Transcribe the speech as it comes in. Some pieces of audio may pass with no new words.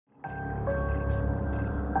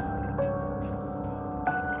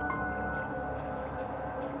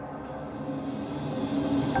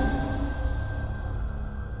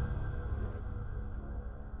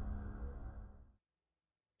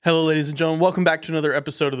Hello, ladies and gentlemen. Welcome back to another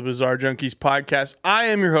episode of the Bizarre Junkeez podcast. I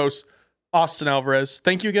am your host, Austin Alvarez.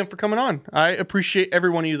 Thank you again for coming on. I appreciate every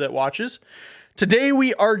one of you that watches. Today,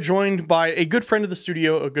 we are joined by a good friend of the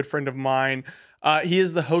studio, a good friend of mine. He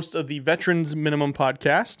is the host of the Veterans Minimum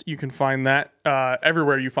podcast. You can find that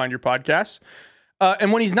everywhere you find your podcasts.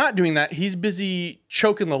 And when he's not doing that, he's busy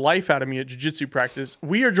choking the life out of me at jiu-jitsu practice.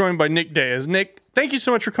 We are joined by Nick Dais. Nick, thank you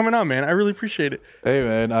so much for coming on, man. I really appreciate it. Hey,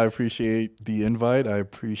 man, I appreciate the invite. I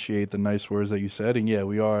appreciate the nice words that you said. And yeah,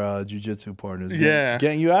 we are jiu-jitsu partners. Yeah.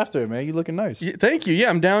 Getting you after it, man. You looking nice. Yeah, thank you.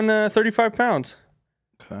 Yeah, I'm down 35 pounds.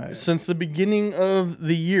 Okay. Since the beginning of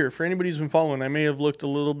the year. For anybody who's been following, I may have looked a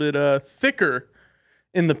little bit thicker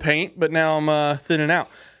in the paint, but now I'm thinning out.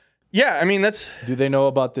 Yeah, I mean, that's... Do they know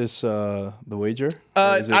about this, the wager?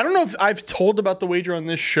 I don't know if I've told about the wager on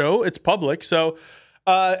this show. It's public. So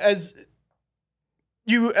as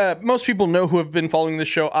you, most people know who have been following this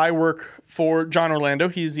show, I work for John Orlando.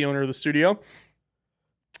 He's the owner of the studio.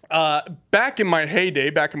 Back in my heyday,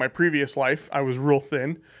 back in my previous life, I was real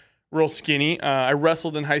thin, real skinny. I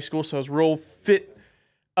wrestled in high school, so I was real fit.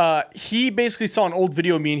 He basically saw an old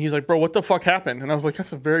video of me and he's like, bro, what the fuck happened? And I was like,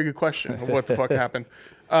 that's a very good question of what the fuck happened.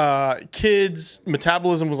 Kids,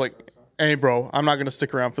 metabolism was like, hey, bro, I'm not going to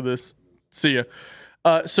stick around for this. See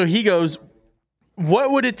ya. So he goes,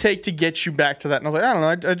 what would it take to get you back to that? And I was like, I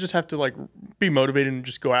don't know. I just have to like be motivated and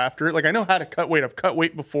just go after it. Like I know how to cut weight. I've cut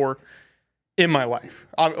weight before in my life.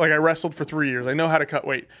 I wrestled for 3 years. I know how to cut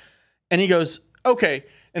weight. And he goes, okay.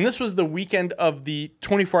 And this was the weekend of the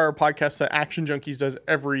 24-hour podcast that Action Junkeez does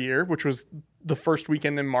every year, which was the first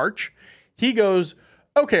weekend in March. He goes,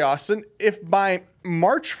 okay, Austin, if by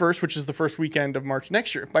March 1st, which is the first weekend of March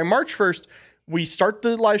next year, by March 1st, we start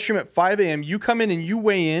the live stream at 5 a.m., you come in and you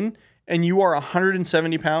weigh in and you are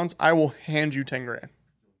 170 pounds, I will hand you 10 grand.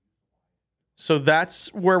 So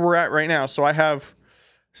that's where we're at right now. So I have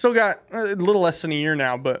still got a little less than a year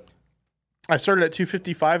now, but I started at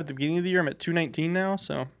 255 at the beginning of the year. I'm at 219 now,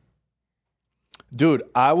 so. Dude,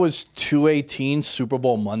 I was 218 Super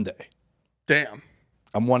Bowl Monday. Damn.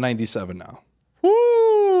 I'm 197 now.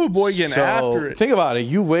 Woo, boy, getting after it. Think about it.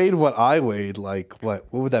 You weighed what I weighed, like,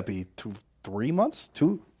 what would that be? 3 months?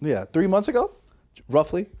 3 months ago?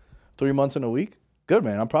 Roughly. 3 months in a week? Good,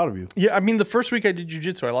 man. I'm proud of you. Yeah, I mean, the first week I did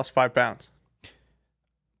jiu-jitsu, I lost 5 pounds.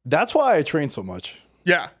 That's why I train so much.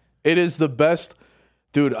 Yeah. It is the best.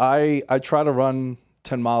 Dude, I try to run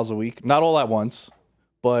 10 miles a week. Not all at once,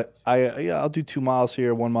 but I'll do 2 miles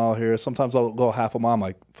here, 1 mile here. Sometimes I'll go half a mile. I'm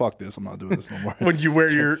like, fuck this. I'm not doing this no more. When you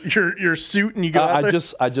wear your suit and you go out there?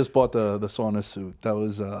 I just bought the sauna suit. That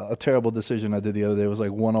was a terrible decision I did the other day. It was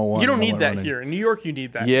like 101. You don't need that running. Here. In New York, you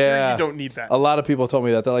need that. Yeah. Here, you don't need that. A lot of people told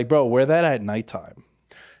me that. They're like, bro, wear that at nighttime.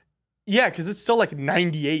 Yeah, because it's still like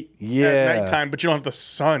 98 at nighttime, but you don't have the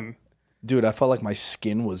sun. Dude, I felt like my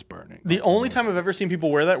skin was burning. The only time I've ever seen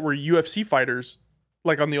people wear that were UFC fighters,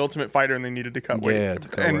 like on The Ultimate Fighter, and they needed to cut weight. Yeah, to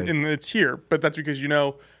cut weight. And it's here, but that's because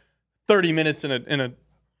 30 minutes in a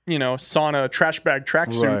sauna trash bag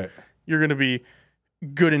tracksuit, right, you're gonna be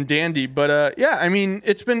good and dandy. But yeah, I mean,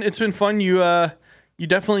 it's been fun. You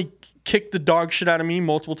definitely kicked the dog shit out of me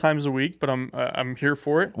multiple times a week, but I'm here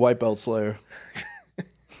for it. White belt slayer.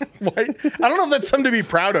 White? I don't know if that's something to be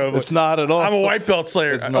proud of. It's not at all. I'm a white belt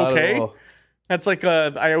slayer. It's not okay. At all. That's like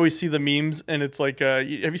I always see the memes, and it's like, have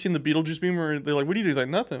you seen the Beetlejuice meme where they're like, "What do you do?" He's like,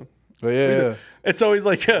 "Nothing." Oh, yeah. It's always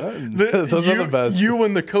like those are the best. You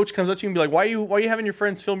when the coach comes up to you and be like, "Why are you having your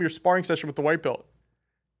friends film your sparring session with the white belt?"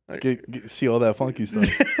 Like, see all that funky stuff.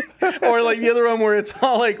 Or like the other one where it's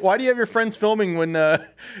all like, "Why do you have your friends filming when?"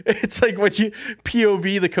 It's like what you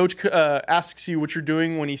POV. The coach asks you what you're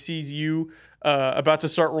doing when he sees you about to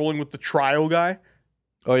start rolling with the trial guy.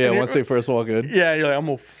 Oh yeah, once they first walk in. Yeah, you're like, I'm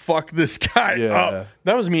gonna fuck this guy up. Yeah.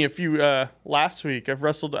 That was me last week. I've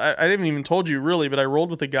wrestled. I didn't even told you really, but I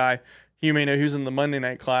rolled with a guy. You may know he was in the Monday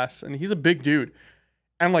night class, and he's a big dude.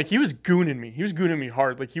 And like he was gooning me. He was gooning me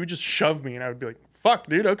hard. Like he would just shove me, and I would be like, "Fuck,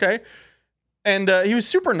 dude, okay." And he was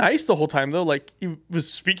super nice the whole time though. Like he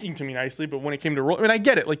was speaking to me nicely, but when it came to roll, I mean, I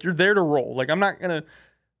get it. Like you're there to roll. Like I'm not gonna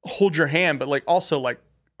hold your hand, but like also like.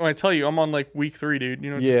 When I tell you, I'm on like week 3, dude.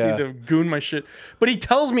 Just need to goon my shit. But he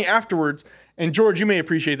tells me afterwards, and George, you may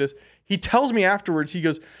appreciate this. He tells me afterwards, he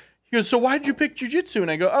goes, so why did you pick jiu-jitsu? And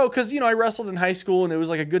I go, oh, because, I wrestled in high school, and it was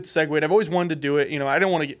like a good segue. And I've always wanted to do it. I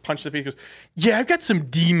don't want to get punched in the face. He goes, yeah, I've got some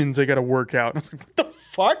demons I got to work out. And I was like, what the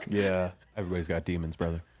fuck? Yeah. Everybody's got demons,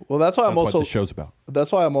 brother. Well, that's why what the show's about.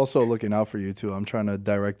 That's why I'm also looking out for you too. I'm trying to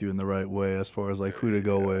direct you in the right way as far as like who to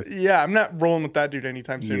go with. Yeah, I'm not rolling with that dude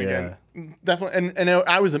anytime soon again. Definitely. And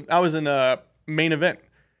I was in a main event.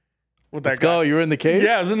 with that Let's guy. go. You were in the cage?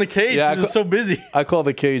 Yeah, I was in the cage Yeah, because it was so busy. I call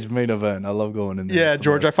the cage main event. I love going in there. Yeah, It's the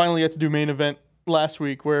George, I best. finally got to do main event last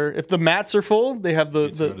week where if the mats are full, they have the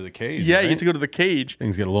get to go to the cage, Yeah, you right? get to go to the cage.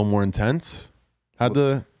 Things get a little more intense. How'd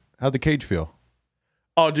the cage feel?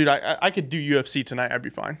 Oh, dude, I could do UFC tonight. I'd be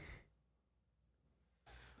fine.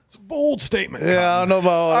 It's a bold statement. Yeah, I don't know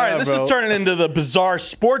about all All right, that, this bro. is turning into the Bizarre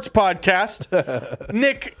Sports Podcast.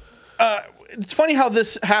 Nick, it's funny how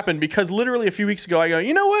this happened because literally a few weeks ago, I go,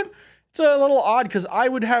 you know what? It's a little odd because I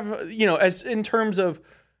would have, as in terms of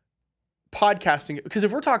podcasting, because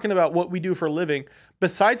if we're talking about what we do for a living,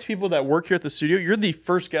 besides people that work here at the studio, you're the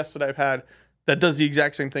first guest that I've had that does the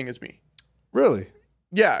exact same thing as me. Really?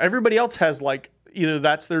 Yeah, everybody else has like either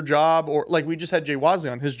that's their job or like we just had Jay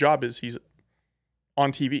Wasley on. His job is he's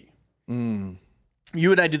on TV.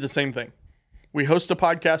 You and I do the same thing. We host a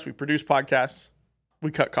podcast, we produce podcasts,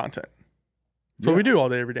 we cut content. That's what we do all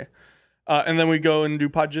day, every day. And then we go and do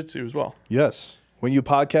podjitsu as well. Yes. When you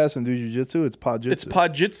podcast and do jiu-jitsu, it's podjitsu. It's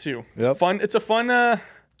podjitsu. It's Yep. fun. It's a fun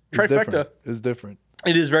trifecta. It's different.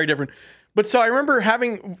 It is very different. But so I remember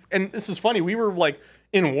having, and this is funny, we were like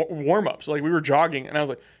in warm-ups, like we were jogging, and I was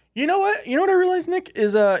like, you know what I realized, Nick,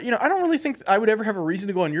 is, I don't really think I would ever have a reason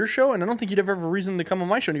to go on your show, and I don't think you'd ever have a reason to come on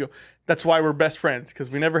my show. And you go, that's why we're best friends, because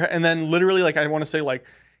we never, and then literally, like, I want to say, like,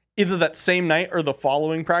 either that same night or the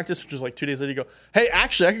following practice, which was like 2 days later, you go, hey,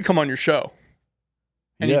 actually, I could come on your show.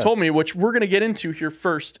 And Yeah. you told me, which we're going to get into here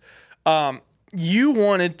first, you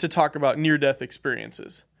wanted to talk about near-death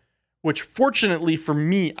experiences, which fortunately for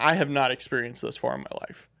me, I have not experienced thus far in my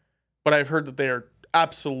life. But I've heard that they are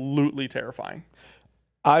absolutely terrifying.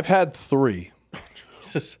 I've had 3.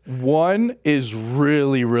 Jesus. One is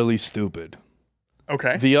really, really stupid.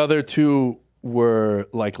 Okay. The other 2 were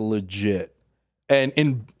like legit. And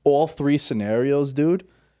in all 3 scenarios, dude,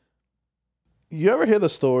 you ever hear the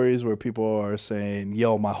stories where people are saying,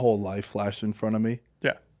 yo, my whole life flashed in front of me?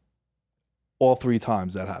 Yeah. All 3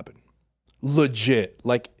 times that happened. Legit.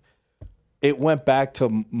 Like, it went back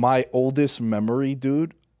to my oldest memory,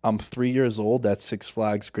 dude. I'm 3 years old at Six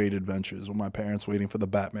Flags Great Adventures with my parents waiting for the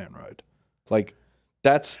Batman ride. Like,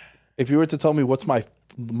 that's, if you were to tell me what's my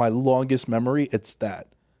longest memory, it's that.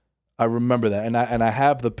 I remember that. And I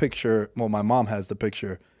have the picture. Well, my mom has the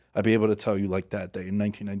picture. I'd be able to tell you like that day in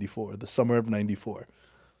 1994, the summer of 94.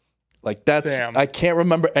 Like, that's, Damn. I can't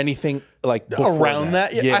remember anything like before Around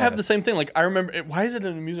that? Yeah. I have the same thing. Like, I remember, why is it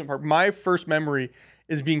an amusement park? My first memory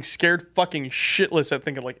is being scared fucking shitless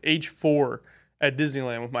at, like age 4 at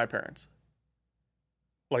Disneyland with my parents.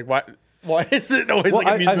 Like, why is it always like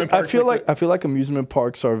amusement parks? I feel like amusement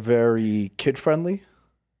parks are very kid friendly.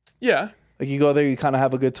 Yeah. Like, you go there, you kind of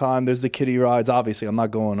have a good time. There's the kiddie rides. Obviously, I'm not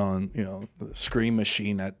going on, the Scream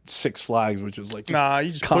Machine at Six Flags, which is like just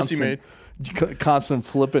You just pussy made. Constant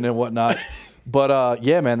flipping and whatnot. But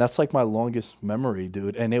yeah, man, that's like my longest memory,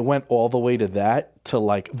 dude. And it went all the way to that to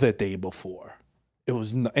like the day before. It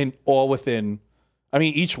was and all within. I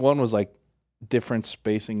mean, each one was like different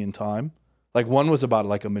spacing in time. Like, one was about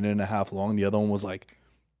like a minute and a half long. The other one was like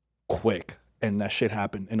quick, and that shit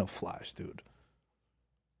happened in a flash, dude.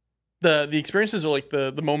 The experiences are like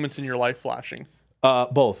the moments in your life flashing.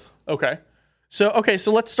 Both. Okay. So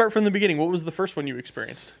let's start from the beginning. What was the first one you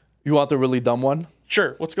experienced? You want the really dumb one?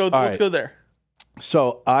 Sure. Let's go right. go there.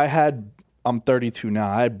 So I'm 32 now.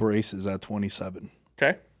 I had braces at 27.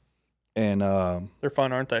 Okay. And They're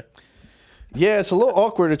fun, aren't they? yeah, it's a little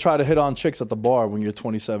awkward to try to hit on chicks at the bar when you're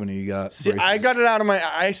 27 and you got See, braces. I got it out of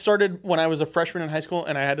I started when I was a freshman in high school,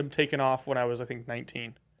 and I had them taken off when I was, I think,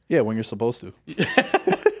 19. Yeah, when you're supposed to.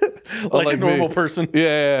 Like a normal me. person.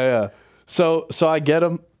 Yeah. So I get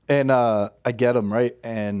them, and right,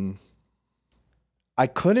 and I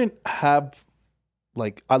couldn't have,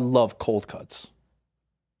 like, I love cold cuts,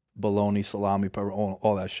 bologna, salami, pepper,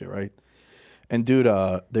 all that shit, right? And dude,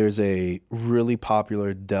 there's a really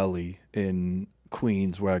popular deli in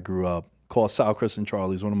Queens where I grew up called Sal Chris and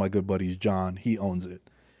Charlie's. One of my good buddies, John, he owns it.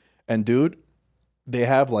 And dude, they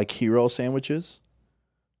have like hero sandwiches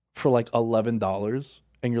for like $11,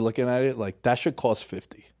 and you're looking at it like that should cost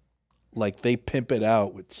 $50. Like, they pimp it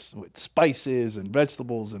out with spices and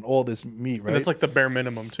vegetables and all this meat, right? And it's like the bare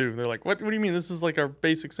minimum too. They're like, what do you mean? This is like our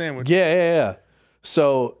basic sandwich. Yeah.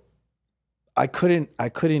 So I couldn't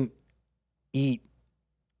eat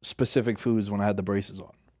specific foods when I had the braces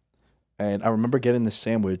on. And I remember getting the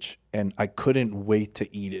sandwich and I couldn't wait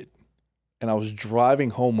to eat it. And I was driving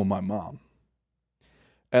home with my mom.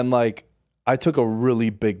 And like, I took a really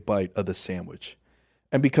big bite of the sandwich.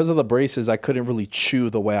 And because of the braces, I couldn't really chew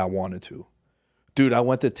the way I wanted to. Dude, I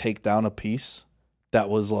went to take down a piece that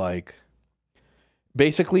was like,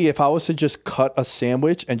 Basically, if I was to just cut a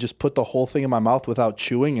sandwich and just put the whole thing in my mouth without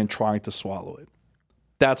chewing and trying to swallow it.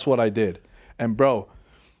 That's what I did. And bro,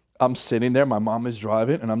 I'm sitting there, my mom is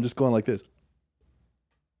driving, and I'm just going like this.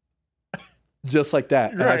 Just like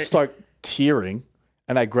that. And I start tearing,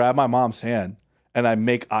 and I grab my mom's hand, and I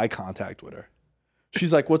make eye contact with her.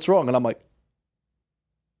 She's like, what's wrong? And I'm like,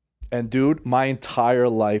 and dude, my entire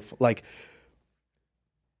life, like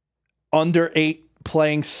under 8,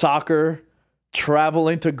 playing soccer,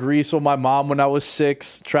 traveling to Greece with my mom when I was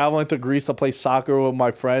 6, traveling to Greece to play soccer with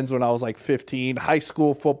my friends when I was like 15, high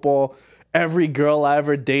school football, every girl I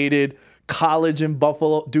ever dated, college in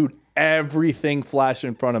Buffalo. Dude, everything flashed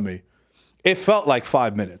in front of me. It felt like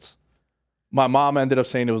 5 minutes. My mom ended up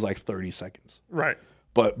saying it was like 30 seconds. Right.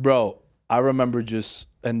 But bro, I remember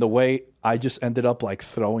and the way I just ended up like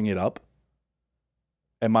throwing it up.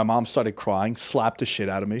 And my mom started crying, slapped the shit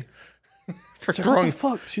out of me. For throwing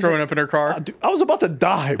up in her car. Dude, I was about to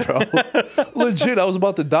die, bro. Legit, I was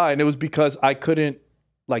about to die. And it was because I couldn't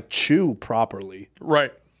like chew properly.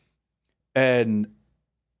 Right. And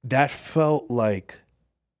that felt like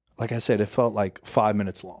I said, it felt like 5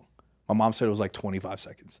 minutes long. My mom said it was like 25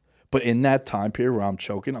 seconds. But in that time period where I'm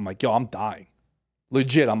choking, I'm like, yo, I'm dying.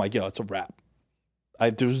 Legit, I'm like, yo, it's a wrap.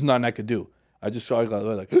 There's nothing I could do. I just started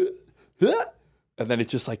like, and then it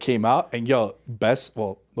just like came out. And yo,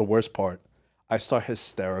 the worst part, I start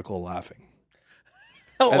hysterical laughing.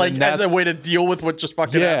 Like as a way to deal with what just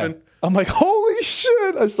fucking happened. I'm like, holy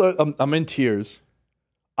shit. I'm in tears.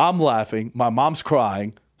 I'm laughing. My mom's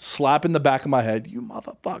crying, slapping the back of my head. You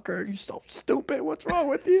motherfucker, you so stupid. What's wrong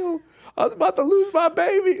with you? I was about to lose my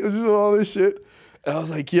baby. All this shit. And I was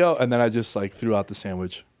like, yo. And then I just like threw out the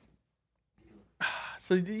sandwich.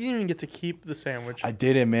 So you didn't even get to keep the sandwich. I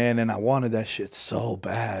didn't, man. And I wanted that shit so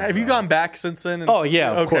bad. Have you gone back since then? Oh,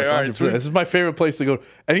 yeah, of course. Right, 100%. This is my favorite place to go.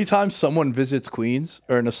 Anytime someone visits Queens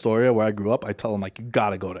or in Astoria where I grew up, I tell them, like, you got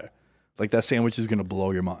to go there. Like, that sandwich is going to blow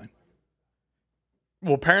your mind.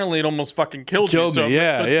 Well, apparently it almost fucking killed you. Me,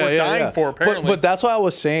 yeah. So it's worth dying for, apparently. But that's why I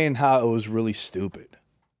was saying how it was really stupid.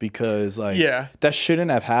 Because, like, that shouldn't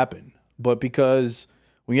have happened. But because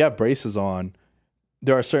when you have braces on,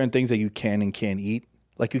 there are certain things that you can and can't eat.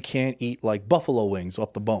 Like, you can't eat, like, buffalo wings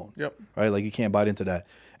off the bone. Yep. Right? Like, you can't bite into that.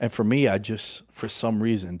 And for me, for some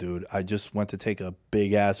reason, dude, I just went to take a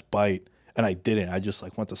big-ass bite, and I didn't. I just,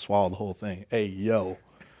 like, went to swallow the whole thing. Hey, yo.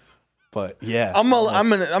 But, yeah. I'm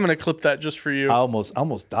gonna clip that just for you. I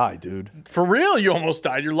almost died, dude. For real, you almost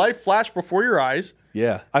died. Your life flashed before your eyes.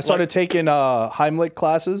 Yeah. I started taking Heimlich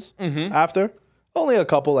classes after. Only a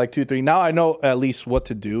couple, like 2, 3. Now I know at least what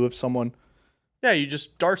to do if someone... Yeah, you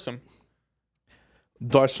just darce them.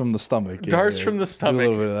 Darts from the stomach. Darts from the stomach. Do a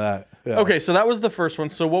little bit of that. Yeah. Okay, so that was the first one.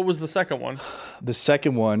 So what was the second one? The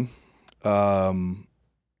second one,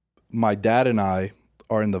 my dad and I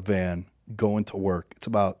are in the van going to work. It's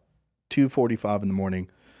about 2:45 in the morning.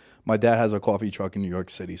 My dad has a coffee truck in New York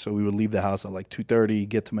City, so we would leave the house at like 2:30,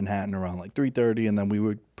 get to Manhattan around like 3:30, and then we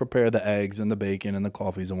would prepare the eggs and the bacon and the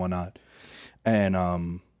coffees and whatnot. And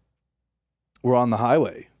we're on the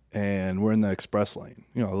highway, and we're in the express lane,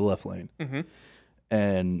 the left lane. Mm-hmm.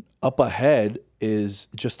 And up ahead is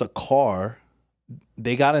just a car.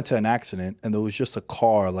 They got into an accident, and there was just a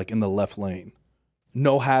car like in the left lane.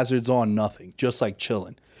 No hazards on, nothing. Just like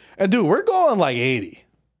chilling. And dude, we're going like 80.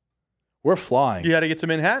 We're flying. You got to get to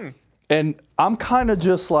Manhattan. And I'm kind of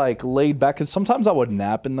just like laid back. Because sometimes I would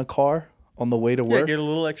nap in the car on the way to work. Yeah, get a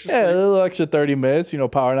little extra sleep. Yeah, a little extra 30 minutes,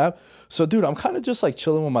 power nap. So dude, I'm kind of just like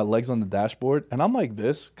chilling with my legs on the dashboard. And I'm like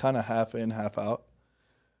this, kind of half in, half out.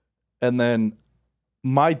 And then...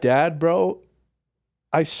 my dad, bro,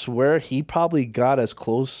 I swear he probably got as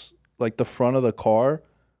close, like the front of the car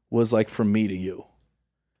was like from me to you.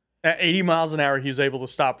 At 80 miles an hour, he was able to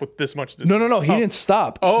stop with this much distance. No. He didn't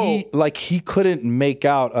stop. Oh. He couldn't make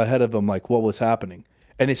out ahead of him like what was happening.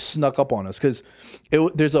 And it snuck up on us because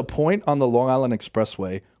there's a point on the Long Island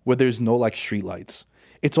Expressway where there's no like street lights.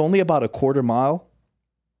 It's only about a quarter mile.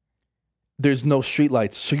 There's no street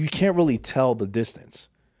lights, so you can't really tell the distance.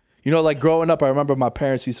 Like growing up, I remember my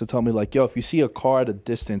parents used to tell me like, yo, if you see a car at a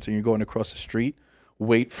distance and you're going across the street,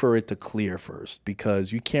 wait for it to clear first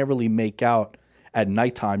because you can't really make out at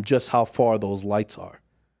nighttime just how far those lights are.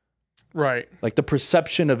 Right. Like the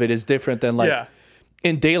perception of it is different than like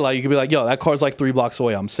in daylight, you could be like, yo, that car's like 3 blocks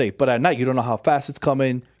away. I'm safe. But at night, you don't know how fast it's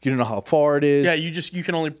coming. You don't know how far it is. Yeah, you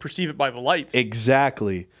can only perceive it by the lights.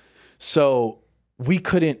 Exactly. So...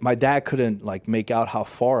 my dad couldn't like make out how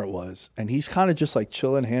far it was. And he's kind of just like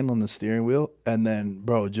chilling, hand on the steering wheel. And then,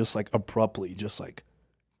 bro, just like abruptly, just like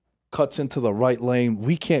cuts into the right lane.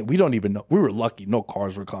 We don't even know. We were lucky no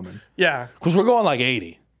cars were coming. Yeah. Because we're going like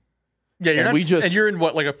 80. Yeah, And we just- and you're in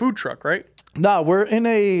what, like a food truck, right? Nah, we're in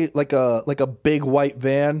a big white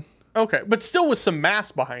van. Okay, but still with some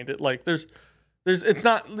mass behind it. Like there's it's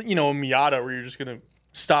not, a Miata where you're just gonna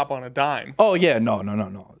stop on a dime. Oh yeah,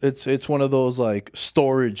 no. It's one of those like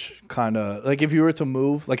storage kind of, like if you were to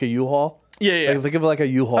move like a U-Haul. Yeah. Like, think of it like a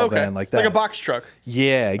U-Haul van like that. Like a box truck.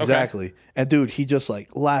 Yeah, exactly. And dude, he just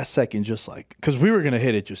like last second, just like, because we were gonna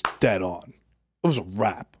hit it just dead on. It was a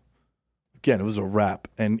wrap. Again, it was a wrap,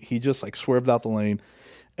 and he just like swerved out the lane.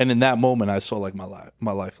 And in that moment, I saw like my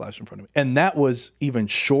life flash in front of me. And that was even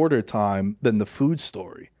shorter time than the food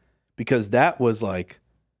story, because that was like,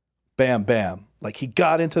 bam, bam. Like he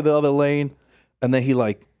got into the other lane, and then he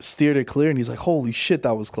like steered it clear, and he's like, holy shit,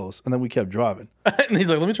 that was close. And then we kept driving. And he's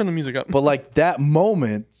like, let me turn the music up. But like that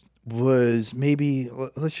moment was maybe,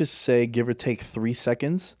 let's just say, give or take 3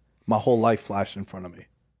 seconds. My whole life flashed in front of me.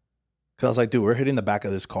 Because I was like, dude, we're hitting the back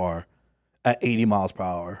of this car at 80 miles per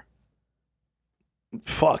hour.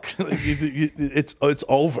 Fuck. It's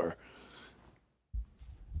over.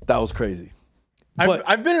 That was crazy. But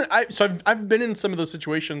I've been in some of those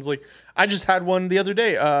situations. Like I just had one the other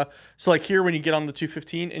day. So like here, when you get on the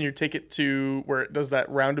 215 and you take it to where it does that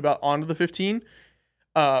roundabout onto the 15,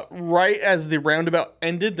 right as the roundabout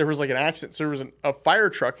ended, there was like an accident. So there was a fire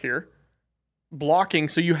truck here blocking.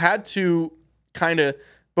 So you had to kind of,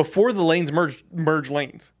 before the lanes merge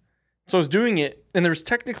lanes. So I was doing it, and there was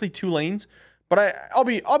technically 2 lanes, but I'll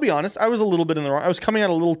be honest, I was a little bit in the wrong. I was coming out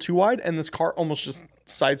a little too wide, and this car almost just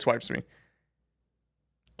sideswipes me.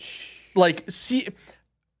 Like, see,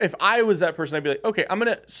 if I was that person, I'd be like, okay, I'm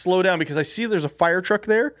gonna slow down because I see there's a fire truck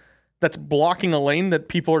there that's blocking a lane that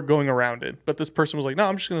people are going around it. But this person was like, no,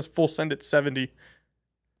 I'm just gonna full send it 70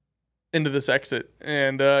 into this exit.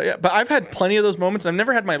 And yeah, but I've had plenty of those moments. I've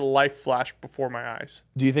never had my life flash before my eyes.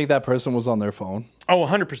 do you think that person was on their phone? Oh,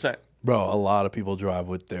 100%. Bro, a lot of people drive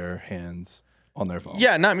with their hands on their phone.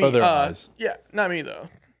 Yeah, not me. Or their eyes. Yeah, not me though.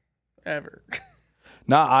 Ever.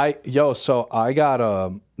 Nah, so I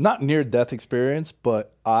got not near death experience,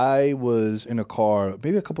 but I was in a car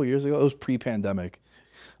maybe a couple years ago. It was pre-pandemic.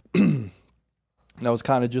 And I was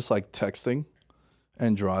kind of just like texting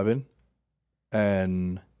and driving,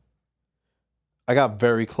 and I got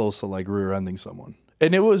very close to like rear-ending someone.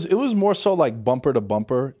 And it was more so like bumper to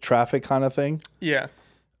bumper traffic kind of thing. Yeah.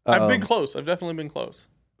 I've been close. I've definitely been close.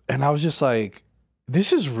 And I was just like,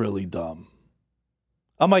 this is really dumb.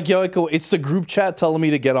 I'm like, yo, it's the group chat telling me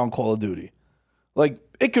to get on Call of Duty. Like,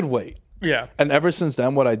 it could wait. Yeah. And ever since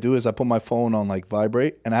then, what I do is I put my phone on like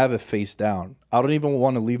vibrate, and I have it face down. I don't even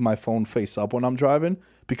want to leave my phone face up when I'm driving,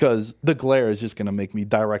 because the glare is just going to make me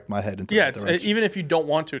direct my head into that direction. Even if you don't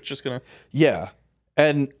want to, it's just going to. Yeah.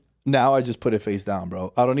 And now I just put it face down,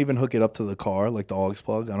 bro. I don't even hook it up to the car, like the aux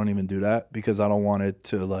plug. I don't even do that because I don't want it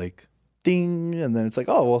to like ding, and then it's like,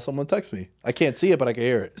 oh, well, someone text me. I can't see it, but I can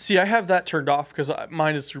hear it. See, I have that turned off because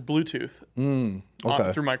mine is through Bluetooth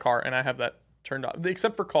Okay. through my car, and I have that turned off,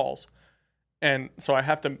 except for calls. And so I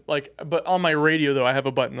have to but on my radio though, I have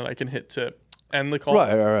a button that I can hit to end the call.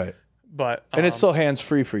 Right. But And it's still hands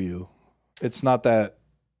free for you. It's not that,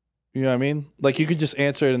 you know what I mean? Like you could just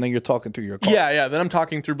answer it and then you're talking through your car. Yeah. Then I'm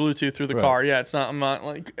talking through Bluetooth through the car. Yeah, I'm not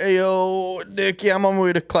like, hey yo, Nick, yeah, I'm on my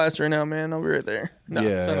way to class right now, man. I'll be right there. No,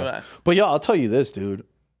 it's none of that. But yeah, I'll tell you this, dude.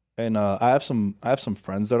 And I have some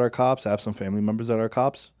friends that are cops. I have some family members that are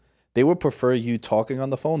cops. They would prefer you talking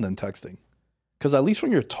on the phone than texting. Because at least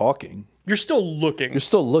when you're talking, you're still looking.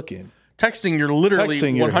 Texting, you're literally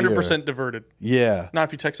 100% diverted. Yeah. Not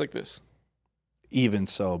if you text like this. Even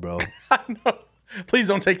so, bro. I know. Please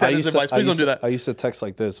don't take that as advice. Please don't do that. I used to text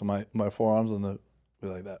like this, with my forearms on the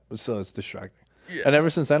like that. But still, it's distracting. Yeah. And ever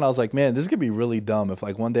since then, I was like, man, this could be really dumb if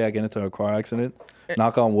like one day I get into a car accident,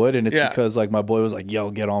 knock on wood, and it's because like my boy was like,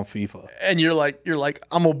 yo, get on FIFA. And you're like,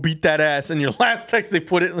 I'm gonna beat that ass. And your last text, they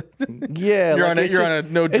put it. Yeah, you're on a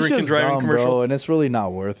no drink and driving commercial, bro, and it's really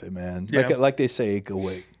not worth it, man. Yeah. Like they say, it could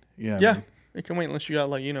wait. Yeah, it can wait unless you got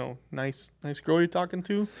like nice girl you're talking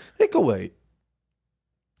to. It could wait.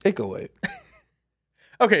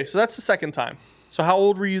 Okay, so that's the second time. So how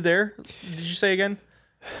old were you there? Did you say again?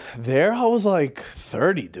 There, I was like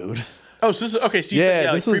 30, dude. Oh, so this is okay. So you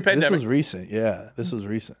said this was recent. Yeah, this was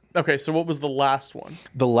recent. Okay, so what was the last one?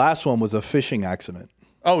 The last one was a fishing accident.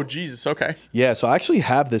 Oh, Jesus. Okay. Yeah, so I actually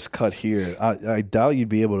have this cut here. I doubt you'd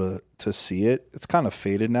be able to see it. It's kind of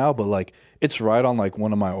faded now, but like it's right on like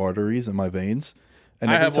one of my arteries and my veins.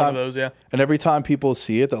 And I have one of those, yeah. And every time people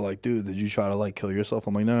see it, they're like, dude, did you try to like kill yourself?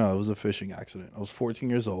 I'm like, no, it was a fishing accident. I was 14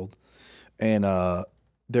 years old. And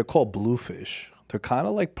they're called bluefish. They're kind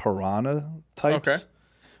of like piranha types. Okay.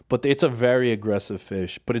 But it's a very aggressive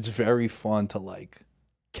fish, but it's very fun to like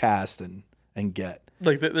cast and and get.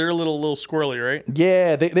 Like they're a little squirrely, right?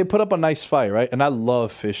 Yeah, they put up a nice fight, right? And I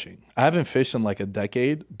love fishing. I haven't fished in like a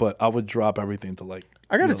decade, but I would drop everything to like.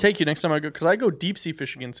 I got to take you next time I go, because I go deep sea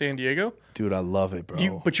fishing in San Diego. Dude, I love it,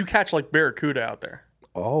 bro. But you catch like barracuda out there.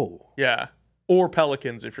 Oh. Yeah. Or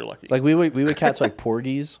pelicans if you're lucky. Like we would catch like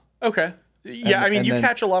porgies. Okay. Yeah, And you then-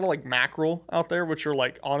 catch a lot of like mackerel out there, which are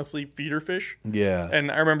like honestly feeder fish. Yeah.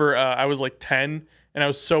 And I remember I was like 10, and I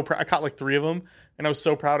was so proud. I caught like 3 of them, and I was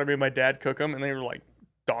so proud I made my dad cook them, and they were like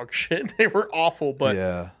dog shit. They were awful, but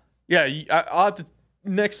yeah, I'll have to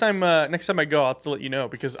next time I go, I'll have to let you know,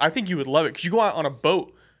 because I think you would love it, because you go out on a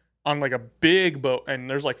boat, on like a big boat, and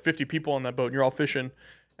there's like 50 people on that boat, and you're all fishing,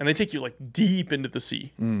 and they take you like deep into the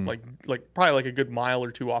sea, like probably like a good mile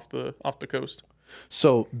or 2 off the coast.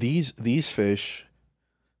 So these fish,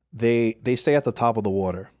 they stay at the top of the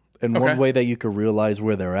water, and Okay. one way that you could realize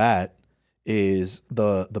where they're at is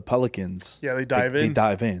the pelicans. Yeah, they dive in. They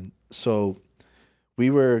dive in. So we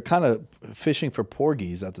were kind of fishing for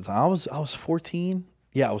porgies at the time. I was 14.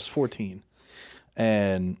 Yeah, I was 14,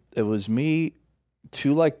 and it was me,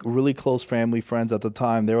 2 like really close family friends at the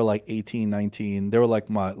time. They were like 18, 19. They were like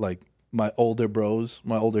my older bros,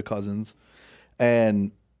 my older cousins,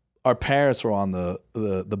 and our parents were on the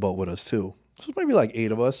boat with us too. So maybe like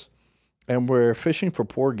 8 of us, and we're fishing for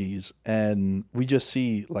porgies, and we just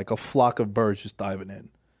see like a flock of birds just diving in.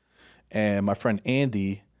 And my friend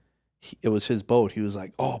Andy, it was his boat. He was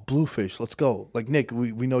like, "Oh, bluefish, let's go!" Like, Nick,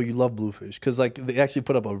 we know you love bluefish, because like they actually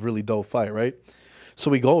put up a really dope fight, right? So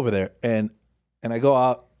we go over there, and I go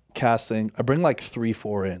out casting. I bring like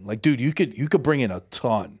 3-4 in. Like, dude, you could bring in a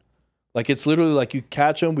ton. Like, it's literally like you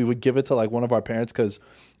catch them. We would give it to like one of our parents, because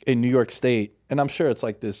in New York State, and I'm sure it's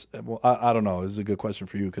like this. Well, I don't know. This is a good question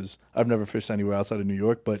for you, because I've never fished anywhere outside of New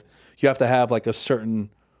York. But you have to have like a certain.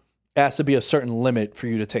 It has to be a certain limit for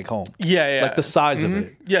you to take home. Yeah. Like the size of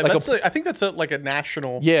it. Yeah, like I think that's like a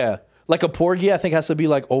national. Yeah, like a porgy, I think has to be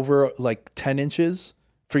like over like 10 inches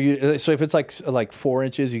for you. So if it's like 4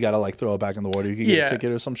 inches, you gotta like throw it back in the water. You can get a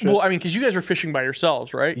ticket or some shit. Well, I mean, because you guys were fishing by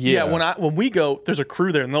yourselves, right? Yeah. When we go, there's a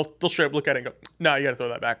crew there, and they'll straight up look at it and go, "No, you got to throw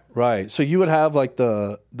that back." Right. So you would have like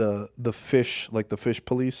the fish, like the fish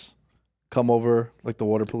police, come over, like the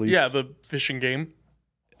water police. Yeah, the fishing game.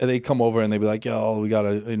 And they come over and they'd be like, "Yo, we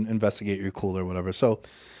gotta investigate your cooler or whatever." So,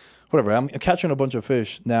 whatever. I'm catching a bunch of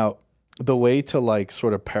fish now. The way to like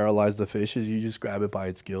sort of paralyze the fish is you just grab it by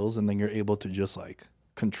its gills, and then you're able to just like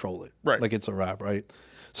control it. Right. Like it's a wrap, right?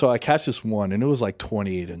 So I catch this one, and it was like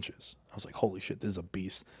 28 inches. I was like, "Holy shit, this is a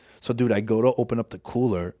beast." So, dude, I go to open up the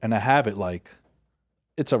cooler, and I have it like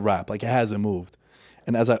it's a wrap, like it hasn't moved.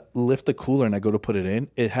 And as I lift the cooler and I go to put it in,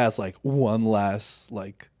 it has like one last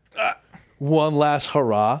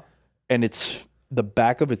hurrah, and it's the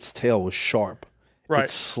back of its tail was sharp. Right. It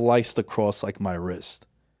sliced across like my wrist,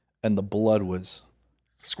 and the blood was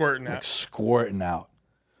Squirting like out. squirting out.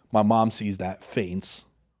 My mom sees that, faints.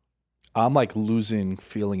 I'm like losing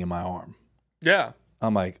feeling in my arm. Yeah.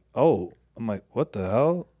 I'm like, what the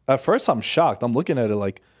hell? At first I'm shocked. I'm looking at it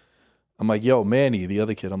like, I'm like, yo, Manny, the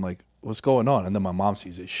other kid, I'm like, what's going on? And then my mom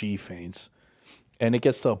sees it, she faints. And it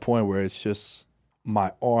gets to a point where it's just,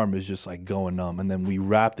 my arm is just like going numb. And then we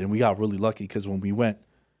wrapped it, and we got really lucky, because when we went,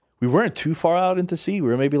 we weren't too far out into sea. We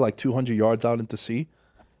were maybe like 200 yards out into sea.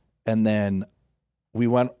 And then we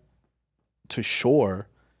went to shore,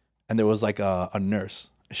 and there was like a nurse.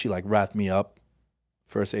 She like wrapped me up,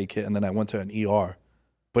 first aid kit, and then I went to an ER.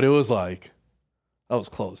 But it was like, that was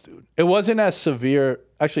close, dude. It wasn't as severe.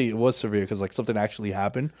 Actually, it was severe, because like something actually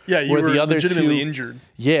happened. Yeah, you where were the other legitimately two, injured.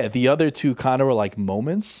 Yeah, the other two kind of were like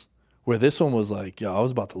moments, where this one was like, yo, I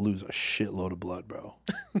was about to lose a shitload of blood, bro.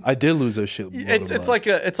 I did lose a shitload of blood.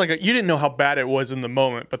 It's like a you didn't know how bad it was in the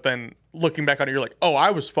moment, but then looking back on it, you're like, oh,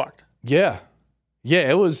 I was fucked. Yeah,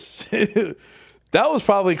 it was. That was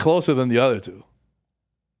probably closer than the other two.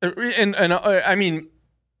 And I mean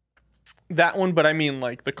that one, but I mean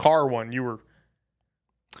like the car one, you were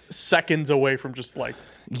seconds away from just like.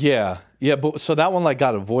 Yeah, but so that one like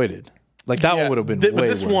got avoided. Like that one would have been way but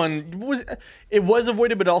this worse. one was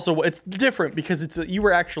avoided, but also it's different, because you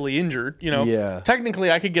were actually injured. You know, Yeah.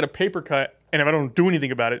 Technically, I could get a paper cut, and if I don't do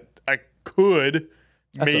anything about it, I could.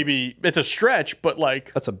 Maybe it's a stretch, but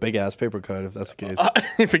like That's a big ass paper cut if that's the case.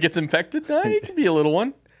 if it gets infected, it could be a little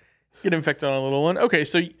one. Get infected on a little one. Okay,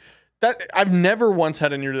 so that I've never once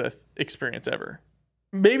had a near-death experience ever.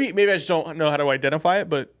 Maybe I just don't know how to identify it,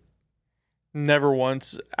 but never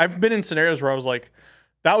once. I've been in scenarios where I was like,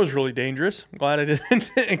 that was really dangerous. I'm glad I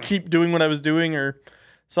didn't keep doing what I was doing or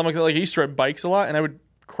something like that. Like I used to ride bikes a lot, and I would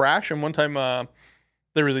crash. And one time,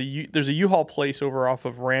 there's a U-Haul place over off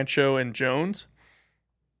of Rancho and Jones,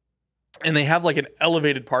 and they have like an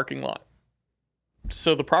elevated parking lot.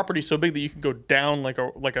 so the property's so big that you can go down like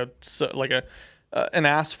an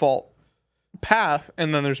asphalt path,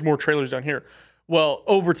 and then there's more trailers down here. Well,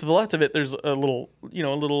 over to the left of it, there's a little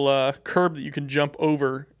curb that you can jump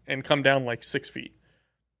over and come down like 6 feet.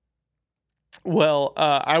 Well,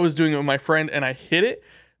 I was doing it with my friend, and I hit it,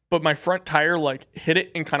 but my front tire like hit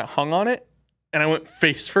it and kind of hung on it, and I went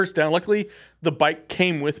face first down. Luckily, the bike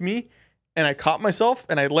came with me, and I caught myself,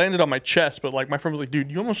 and I landed on my chest. But like my friend was like,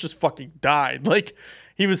 "Dude, you almost just fucking died." Like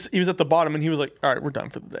he was at the bottom, and he was like, "All right, we're done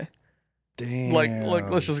for the day." Damn. Like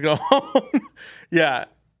let's just go home. Yeah,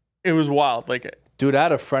 it was wild. Like, dude, I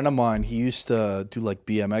had a friend of mine. He used to do like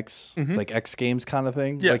BMX, like X Games kind of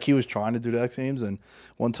thing. Yeah. Like he was trying to do the X Games, and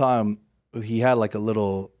one time he had like a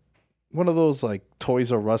little one of those like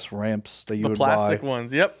Toys R Us ramps that you would plastic buy.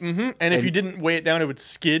 ones. Yep. And if you didn't weigh it down, it would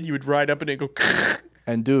skid. You would ride up and it'd go.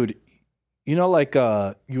 And dude, you know, like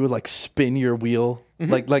you would like spin your wheel,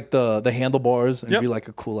 like the handlebars, and be like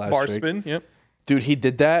a cool ass bar trick. spin. Yep. Dude, he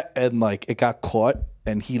did that, and like it got caught,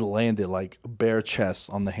 and he landed like bare chest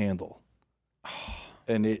on the handle,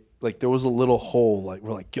 and it like there was a little hole. Like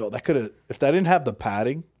we're like, yo, that could have, if that didn't have the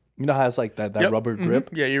padding, you know, how it's like that rubber grip.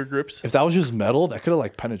 Yeah, your grips. If that was just metal, that could have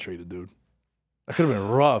like penetrated, dude. That could have been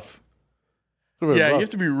rough. Yeah, you have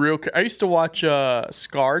to be real. I used to watch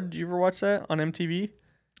Scarred. Do you ever watch that on MTV?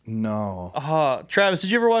 No. Travis, did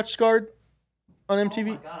you ever watch Scarred on MTV?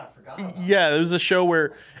 Oh my god, I forgot about Yeah, there was a show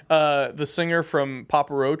where the singer from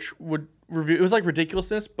Papa Roach would review. It was like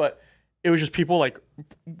ridiculousness, but it was just people like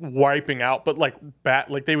wiping out. But like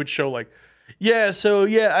like they would show like,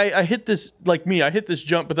 I hit this like me. I hit this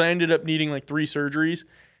jump, but then I ended up needing like 3 surgeries,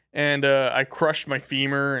 and I crushed my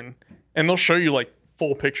femur, and they'll show you like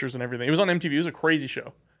full pictures and everything. It was on MTV. It was a crazy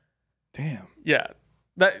show. Damn. Yeah,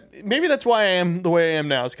 maybe that's why I am the way I am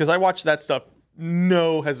now. Is because I watched that stuff,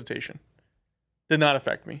 no hesitation. Did not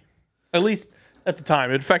affect me, at least at the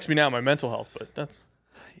time. It affects me now, my mental health. But that's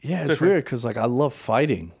Yeah, it's different. weird because like I love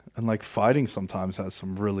fighting, and like fighting sometimes has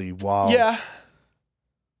some really wild. Yeah.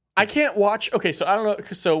 I can't watch. Okay, so I don't know.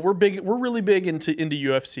 So we're really big into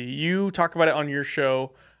UFC. You talk about it on your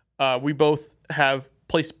show. We both have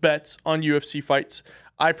placed bets on UFC fights.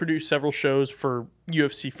 I produce several shows for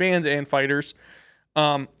UFC fans and fighters.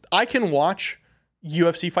 I can watch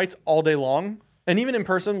UFC fights all day long, and even in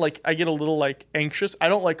person, like I get a little like anxious. I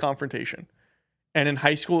don't like confrontation. And in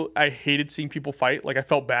high school, I hated seeing people fight. Like I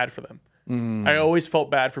felt bad for them. I always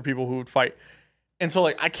felt bad for people who would fight. And so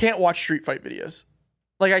like I can't watch street fight videos.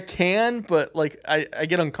 Like I can, but like I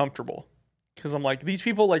get uncomfortable because I'm like, these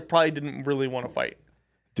people like probably didn't really want to fight.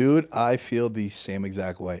 Dude, I feel the same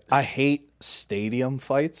exact way. I hate stadium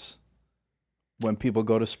fights when people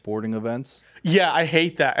go to sporting events. Yeah, I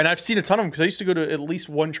hate that. And I've seen a ton of them because I used to go to at least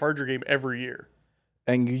one Charger game every year.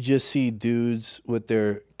 And you just see dudes with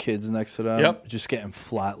their kids next to them just getting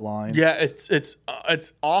flatlined. Yeah,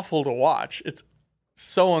 it's awful to watch. It's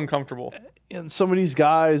so uncomfortable. And some of these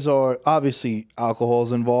guys are obviously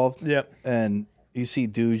alcohol's involved. Yep. And you see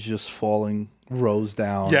dudes just falling rows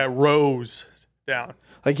down. Yeah, rows down.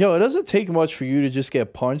 Like, yo, it doesn't take much for you to just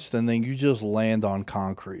get punched and then you just land on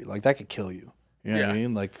concrete. Like, that could kill you. You know what I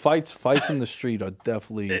mean? Like, fights in the street are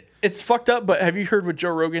definitely... It's fucked up, but have you heard what Joe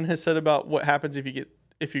Rogan has said about what happens if you get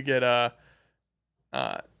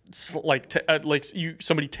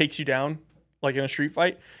somebody takes you down, like in a street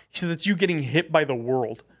fight? He said that's you getting hit by the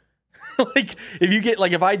world. Like,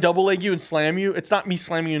 if I double leg you and slam you, it's not me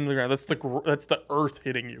slamming you into the ground. That's the earth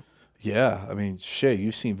hitting you. Yeah, I mean, shit,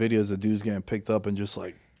 you've seen videos of dudes getting picked up and just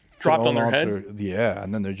like dropped on thrown their onto head. Yeah,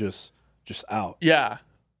 and then they're just out. Yeah,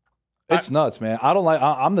 It's nuts, man.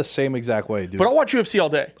 I'm the same exact way, dude. but I'll watch UFC all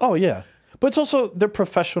day. Oh yeah, but it's also they're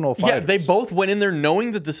professional fighters. Yeah, they both went in there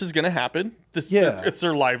knowing that this is going to happen. It's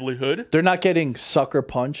their livelihood. They're not getting sucker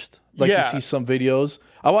punched like you see some videos.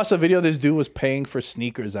 I watched a video. This dude was paying for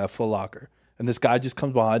sneakers at Foot Locker, and this guy just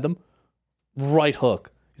comes behind him, right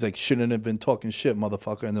hook. He's like, shouldn't have been talking shit,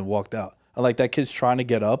 motherfucker, and then walked out. And like that kid's trying to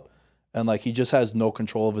get up, and like he just has no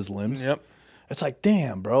control of his limbs. Yep. It's like,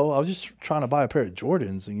 damn, bro, I was just trying to buy a pair of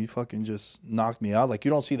Jordans, and you fucking just knocked me out. Like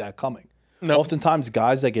you don't see that coming. No. Oftentimes,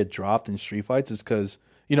 guys that get dropped in street fights is because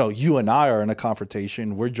you and I are in a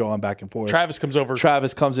confrontation. We're jawing back and forth. Travis comes over.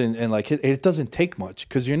 Travis comes in, and like it doesn't take much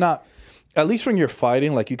because you're not. At least when you're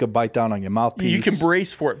fighting, like you could bite down on your mouthpiece. You can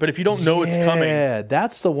brace for it, but if you don't know it's coming. Yeah,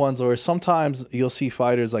 that's the ones where sometimes you'll see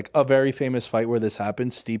fighters, like a very famous fight where this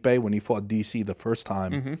happened, Stipe, when he fought DC the first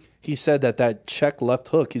time, he said that check left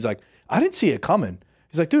hook, he's like, I didn't see it coming.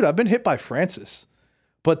 He's like, dude, I've been hit by Francis.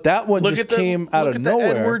 But that one just came out of nowhere.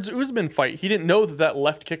 Look at the Edwards-Usman fight. He didn't know that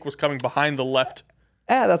left kick was coming behind the left.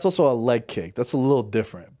 That's also a leg kick. That's a little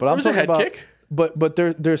different. But I'm was a talking head about, kick. But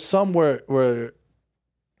there's some where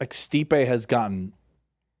like Stipe has gotten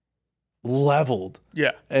leveled.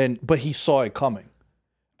 Yeah. But he saw it coming.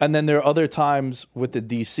 And then there are other times with the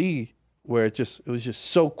DC where it was just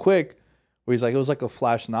so quick where he's like, it was like a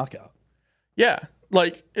flash knockout. Yeah.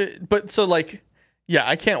 Like, yeah,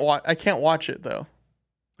 I can't watch it though.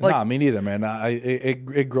 Like, nah, me neither, man.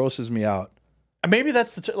 It grosses me out. Maybe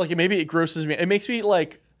that's maybe it grosses me. It makes me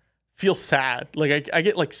like feel sad. Like I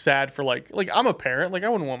get like sad for like I'm a parent. Like I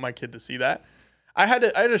wouldn't want my kid to see that. I had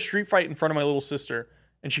a street fight in front of my little sister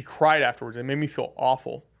and she cried afterwards. It made me feel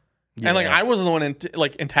awful. Yeah. And like I wasn't the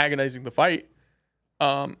one antagonizing the fight.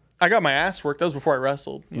 I got my ass worked. That was before I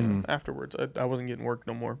wrestled. You know, afterwards I wasn't getting worked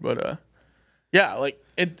no more. But yeah, like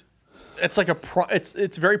it's like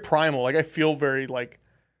it's very primal. Like I feel very like,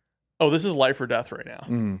 oh, this is life or death right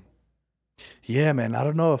now. Yeah, man. I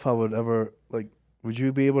don't know if I would ever like. Would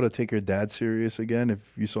you be able to take your dad serious again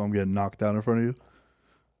if you saw him get knocked out in front of you?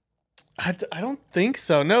 I don't think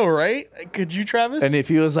so. No, right? Could you, Travis? And if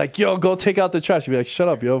he was like, "Yo, go take out the trash," you'd be like, "Shut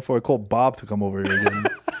up, yo!" Before I call Bob to come over here again,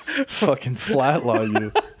 fucking flatline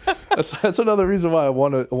you. That's another reason why I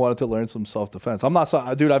wanted to learn some self defense. I'm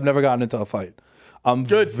not, dude. I've never gotten into a fight. I'm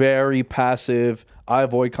very passive. I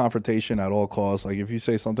avoid confrontation at all costs. Like if you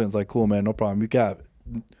say something, it's like, "Cool, man, no problem. You got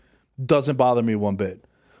it." Doesn't bother me one bit.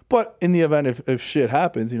 But in the event if shit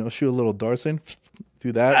happens, shoot a little Darson,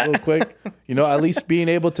 do that real quick. At least being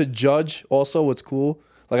able to judge also what's cool.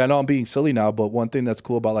 Like I know I'm being silly now, but one thing that's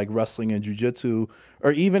cool about like wrestling and jiu-jitsu,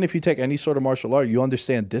 or even if you take any sort of martial art, you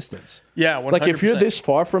understand distance. Yeah, 100%. Like if you're this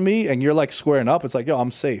far from me and you're like squaring up, it's like, yo,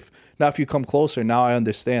 I'm safe. Now if you come closer, now I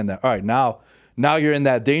understand that. All right, now you're in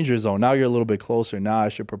that danger zone. Now you're a little bit closer. Now I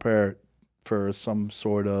should prepare for some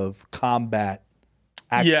sort of combat.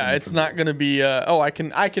 Yeah, it's not going to be. I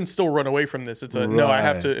can still run away from this. It's no. I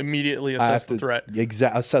have to immediately assess the threat.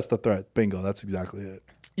 Assess the threat. Bingo. That's exactly it.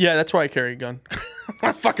 Yeah, that's why I carry a gun. I'm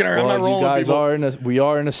not fucking around. Well, I'm not rolling you guys people. We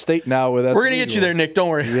are in a state now where that's we're gonna get you there, Nick. Don't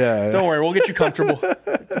worry. Yeah, don't worry. We'll get you comfortable.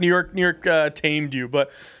 New York tamed you,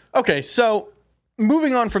 but okay. So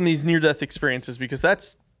moving on from these near-death experiences, because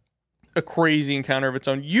that's a crazy encounter of its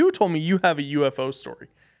own. You told me you have a UFO story,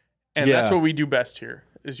 and that's what we do best here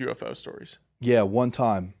is UFO stories. Yeah, one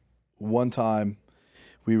time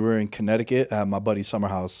we were in Connecticut at my buddy's summer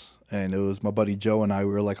house, and it was my buddy Joe and I.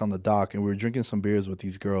 We were like on the dock, and we were drinking some beers with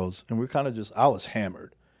these girls, and we were kind of I was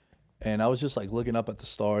hammered, and I was just like looking up at the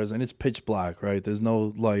stars, and it's pitch black, right? There's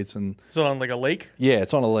no lights, and is it on like a lake? Yeah,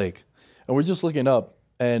 it's on a lake, and we're just looking up,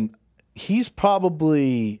 and he's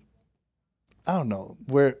probably, I don't know,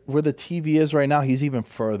 where the TV is right now, he's even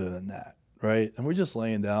further than that, right? And we're just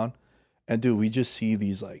laying down, and dude, we just see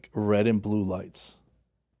these like red and blue lights.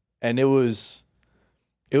 And it was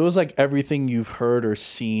like everything you've heard or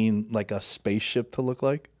seen like a spaceship to look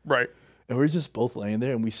like. Right. And we're just both laying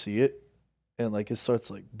there and we see it. And like it starts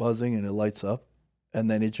like buzzing and it lights up. And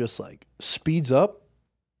then it just like speeds up,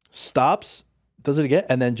 stops, does it again,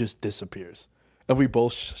 and then just disappears. And we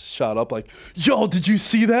both shot up like, yo, did you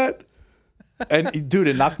see that? And dude,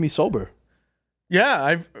 it knocked me sober.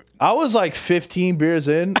 Yeah, I was like 15 beers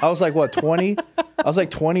in. I was like, what, 20? I was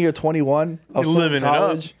like 20 or 21. I was living in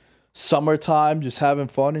college, summertime, just having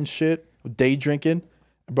fun and shit, day drinking.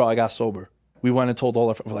 Bro, I got sober. We went and told all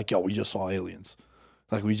our friends, we're like, yo, we just saw aliens.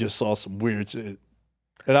 Like, we just saw some weird shit.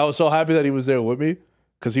 And I was so happy that he was there with me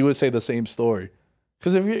because he would say the same story.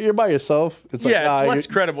 Because if you're by yourself, it's like, it's less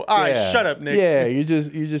credible. All right, shut up, Nick. Yeah, you're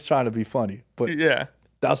just trying to be funny. But yeah,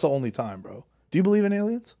 that's the only time, bro. Do you believe in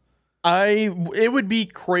aliens? It would be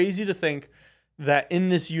crazy to think that in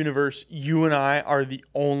this universe, you and I are the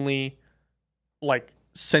only like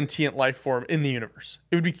sentient life form in the universe.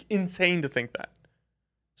 It would be insane to think that.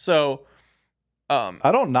 So,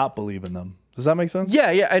 I don't not believe in them. Does that make sense? Yeah,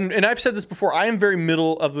 and I've said this before. I am very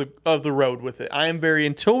middle of the road with it. I am very,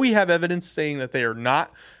 until we have evidence saying that they are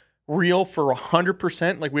not real for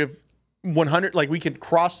 100%. Like we have 100, like we can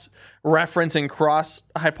cross reference and cross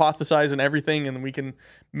hypothesize and everything, and we can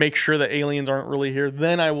make sure that aliens aren't really here.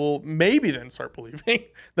 Then I will maybe then start believing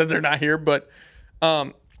that they're not here. But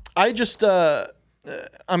I just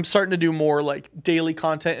I'm starting to do more like daily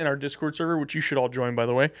content in our Discord server, which you should all join, by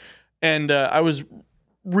the way. And I was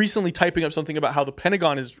recently typing up something about how the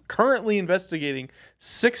Pentagon is currently investigating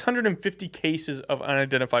 650 cases of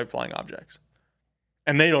unidentified flying objects,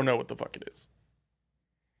 and they don't know what the fuck it is.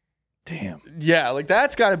 Damn. Yeah, like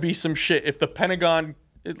that's got to be some shit. If the Pentagon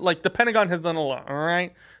has done a lot, all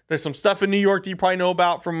right? There's some stuff in New York that you probably know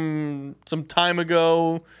about from some time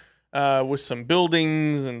ago with some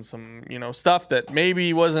buildings and some, stuff that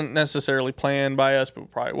maybe wasn't necessarily planned by us,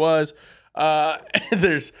 but probably was.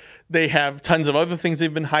 They have tons of other things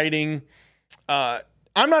they've been hiding.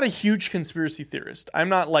 I'm not a huge conspiracy theorist. I'm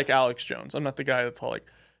not like Alex Jones. I'm not the guy that's all like,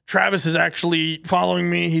 Travis is actually following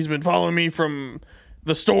me. He's been following me from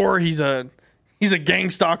the store. He's a gang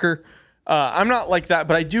stalker. I'm not like that,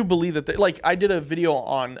 but I do believe that like I did a video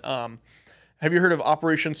on have you heard of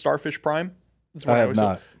Operation Starfish Prime? That's what I have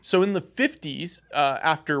not. So in the 50s,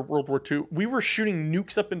 after World War II, we were shooting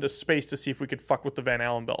nukes up into space to see if we could fuck with the Van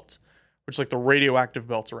Allen belts, which is like the radioactive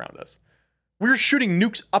belts around us. We were shooting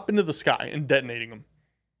nukes up into the sky and detonating them.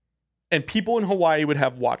 And people in Hawaii would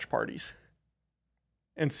have watch parties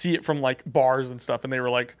and see it from like bars and stuff. And they were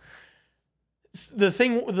like,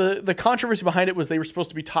 the controversy behind it was they were supposed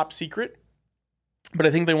to be top secret. But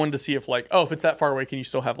I think they wanted to see if like, oh, if it's that far away, can you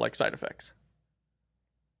still have like side effects?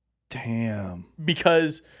 Damn.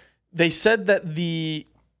 Because they said that the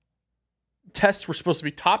tests were supposed to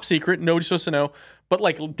be top secret. Nobody's supposed to know. But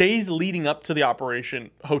like days leading up to the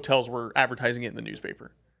operation, hotels were advertising it in the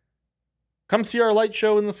newspaper. Come see our light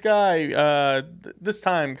show in the sky. This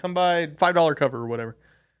time, come by $5 cover or whatever.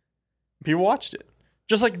 People watched it.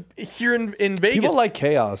 Just like here in Vegas. People like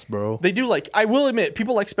chaos, bro. They do like, I will admit,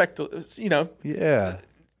 people like Yeah.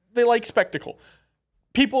 They like spectacle.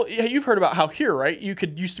 People, you've heard about how here, right? You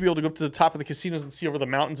used to be able to go up to the top of the casinos and see over the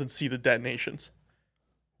mountains and see the detonations.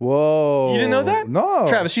 Whoa. You didn't know that? No.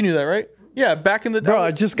 Travis, you knew that, right? Yeah, back in the day. Bro,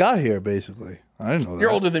 I just got here, basically. I didn't know that.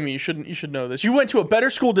 You're older than me. You should know this. You went to a better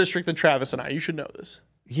school district than Travis and I. You should know this.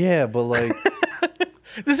 Yeah, but like...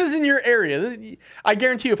 This is in your area. I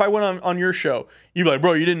guarantee you, if I went on your show, you'd be like,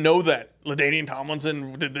 bro, you didn't know that LaDainian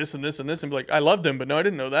Tomlinson did this and this and this. And be like, I loved him, but no, I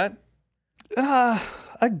didn't know that.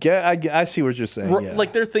 I see what you're saying. Yeah.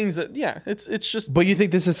 Like, there are things that, it's just... But you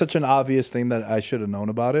think this is such an obvious thing that I should have known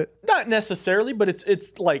about it? Not necessarily, but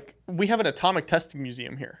it's like, we have an atomic testing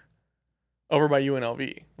museum here over by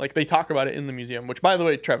UNLV. Like, they talk about it in the museum, which, by the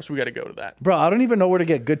way, Travis, we got to go to that. Bro, I don't even know where to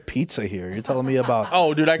get good pizza here. You're telling me about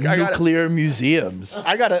oh, dude, I nuclear museums.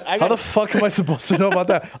 How the fuck am I supposed to know about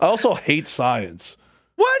that? I also hate science.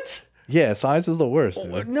 What? Yeah, science is the worst,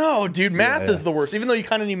 dude. No, dude, math is the worst. Even though you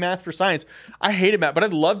kind of need math for science, I hated math, but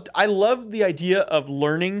I loved the idea of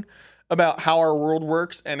learning about how our world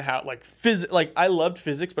works and how like I loved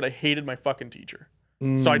physics, but I hated my fucking teacher.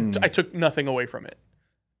 So I took nothing away from it.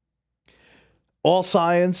 All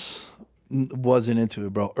science wasn't into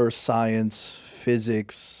it, bro. Earth science,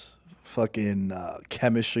 physics, fucking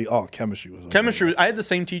chemistry. Oh, chemistry was chemistry. I had the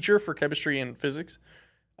same teacher for chemistry and physics.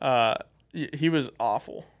 He was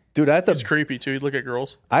awful. Dude, He's creepy too. He'd look at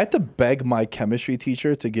girls. I had to beg my chemistry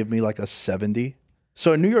teacher to give me like a 70.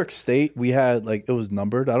 So in New York State, we had like, it was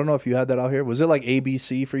numbered. I don't know if you had that out here. Was it like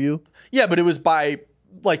ABC for you? Yeah, but it was by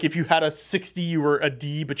like if you had a 60, you were a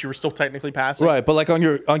D, but you were still technically passing. Right, but like on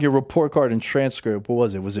your report card and transcript, what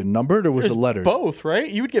was it? Was it numbered or was it lettered? Both,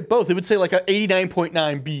 right? You would get both. It would say like a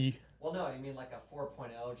 89.9 B. Well, no, you mean like a 4.0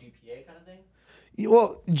 GPA kind of thing?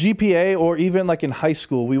 Well, GPA or even like in high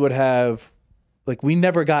school, we would have, like we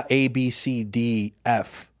never got A, B, C, D,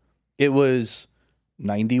 F. It was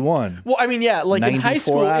 91. Well, I mean, yeah, like in high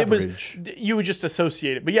school, average. It was, you would just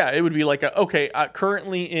associate it. But yeah, it would be like,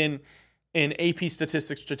 currently in AP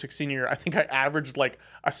statistics, which I took senior year, I think I averaged like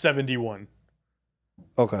a 71.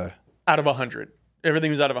 Okay. Out of 100. Everything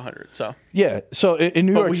was out of 100. So yeah. So in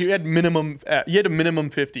New York, you had a minimum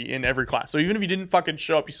 50 in every class. So even if you didn't fucking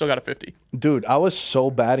show up, you still got a 50. Dude, I was so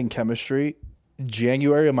bad in chemistry.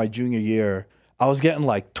 January of my junior year, I was getting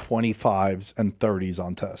like 25s and 30s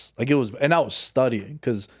on tests. Like it was, and I was studying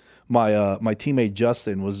because my teammate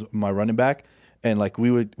Justin was my running back, and like we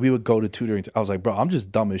would go to tutoring. I was like, bro, I'm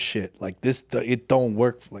just dumb as shit. Like this, it don't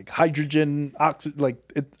work. Like hydrogen, oxygen, like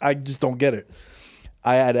I just don't get it.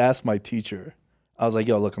 I had asked my teacher. I was like,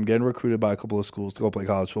 yo, look, I'm getting recruited by a couple of schools to go play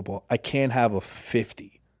college football. I can't have a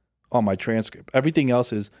 50 on my transcript. Everything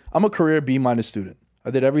else is, I'm a career B- student.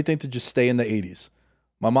 I did everything to just stay in the 80s.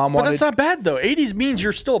 My mom wanted... But that's not bad, though. 80s means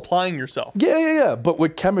you're still applying yourself. Yeah. But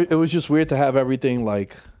with chemistry, it was just weird to have everything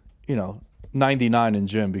like, 99 in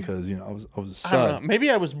gym because, I was a stud. I don't know.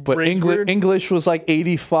 Maybe I was But weird. English was like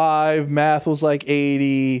 85. Math was like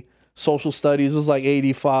 80. Social studies was like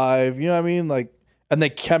 85. You know what I mean? Like, and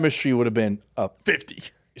then chemistry would have been a 50.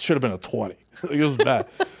 It should have been a 20. It was bad.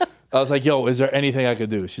 I was like, yo, is there anything I could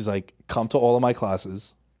do? She's like, come to all of my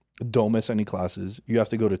classes. Don't miss any classes. You have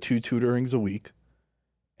to go to 2 tutorings a week.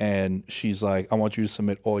 And she's like, I want you to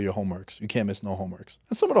submit all your homeworks. You can't miss no homeworks.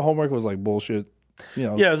 And some of the homework was like bullshit.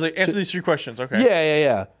 Yeah, it was like, answer these 3 questions. Okay.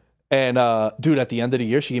 Yeah. And dude, at the end of the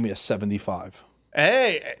year, she gave me a 75.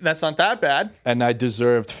 Hey, that's not that bad. And I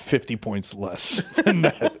deserved 50 points less than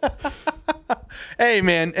that. Hey,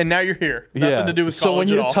 man, and now you're here. Nothing to do with college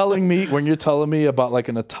so at all. when you're telling me about like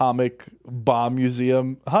an atomic bomb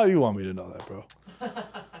museum, how do you want me to know that, bro?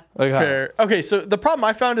 Like, Fair. Okay, so the problem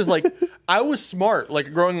I found is like I was smart.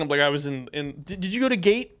 Like growing up, like I was in. Did you go to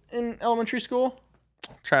Gate in elementary school?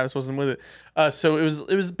 Travis wasn't with it. So it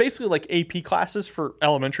was basically like AP classes for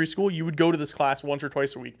elementary school. You would go to this class once or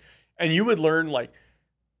twice a week, and you would learn like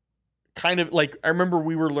kind of like I remember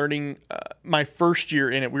we were learning my first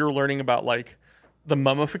year in it. We were learning about like the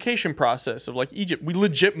mummification process of like Egypt. We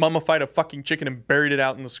legit mummified a fucking chicken and buried it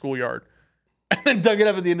out in the schoolyard. And then dug it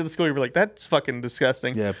up at the end of the school year. We're like, that's fucking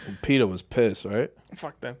disgusting. yeah, Peter was pissed, right?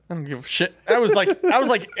 Fuck them. I don't give a shit. I was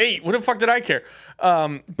like 8. What the fuck did I care?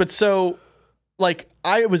 But so like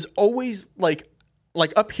I was always like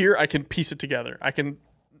up here I can piece it together. I can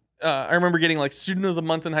I remember getting like student of the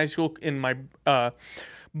month in high school in my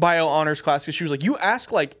bio honors class because she was like, you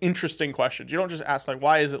ask like interesting questions. You don't just ask like,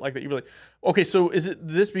 why is it like that? You'd be like, okay, so is it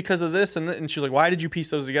this because of this? And she was like, why did you piece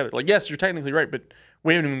those together? Like, yes, you're technically right, but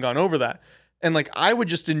we haven't even gone over that. And like I would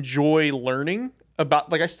just enjoy learning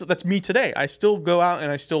about like that's me today. I still go out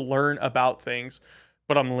and I still learn about things,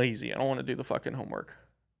 but I'm lazy. I don't want to do the fucking homework.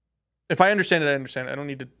 If I understand it, I understand it. I don't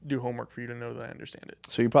need to do homework for you to know that I understand it.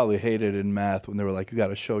 So you probably hated in math when they were like, you got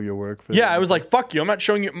to show your work. Yeah, I was like, fuck you. I'm not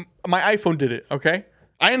showing you. My iPhone did it, okay?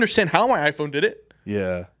 I understand how my iPhone did it.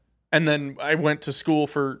 Yeah. And then I went to school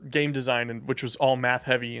for game design, which was all math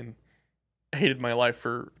heavy, and hated my life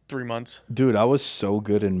for 3 months. Dude, I was so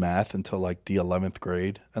good in math until like the 11th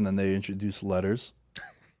grade, and then they introduced letters.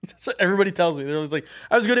 That's what everybody tells me. They're always like,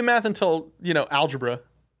 I was good in math until, algebra.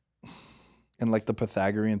 And like the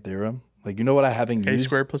Pythagorean theorem. Like, you know what I haven't A used?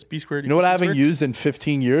 squared plus B squared. You know what I haven't squared? used in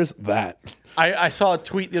 15 years? That. I saw a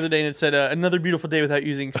tweet the other day and it said, another beautiful day without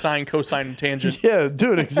using sine, cosine, and tangent. Yeah,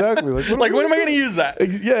 dude, exactly. Like, Like, when am I going to use that?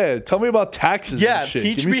 Yeah, tell me about taxes Yeah, and shit.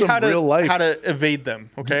 teach Give me me some how real life. to evade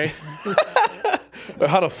them, okay? Or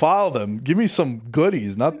how to file them. Give me some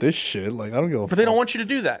goodies, not this shit. Like, I don't give a But they don't want you to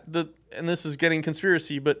do that. And this is getting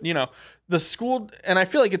conspiracy, but the school, and I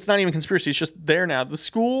feel like it's not even conspiracy, it's just there now. The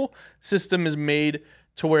school system is made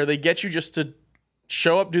to where they get you just to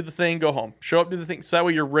show up, do the thing, go home. Show up, do the thing. So that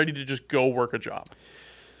way you're ready to just go work a job.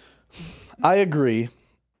 I agree.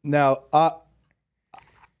 Now,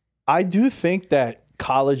 I do think that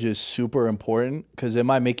college is super important because it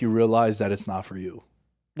might make you realize that it's not for you.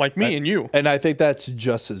 Like me and you. And I think that's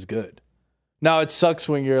just as good. Now, it sucks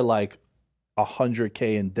when you're like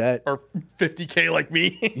 100K in debt. Or 50K like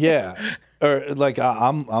me. Yeah. Or like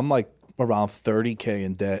I'm like around 30K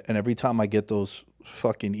in debt. And every time I get those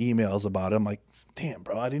fucking emails about it, I'm like, damn,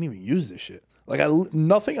 bro, I didn't even use this shit. Like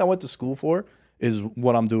nothing I went to school for is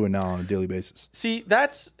what I'm doing now on a daily basis. See,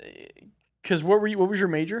 that's because what was your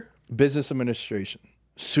major? Business administration.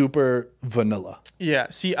 Super vanilla. Yeah.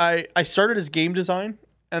 See, I started as game design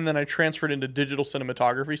and then I transferred into digital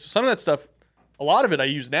cinematography. So some of that stuff, a lot of it I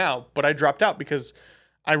use now, but I dropped out because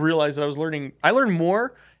I realized that I learned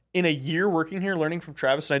more in a year working here learning from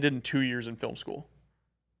Travis than I did in 2 years in film school.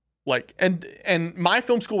 Like, and my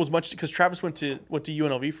film school was much because Travis went to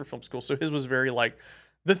UNLV for film school. So his was very like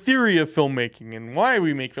the theory of filmmaking and why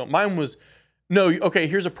we make film. Mine was, no, okay,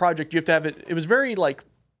 here's a project. You have to have it. It was very like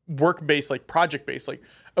work-based, like project-based. Like,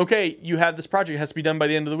 okay, you have this project. It has to be done by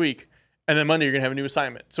the end of the week. And then Monday you're going to have a new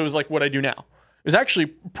assignment. So it was like what I do now. It was actually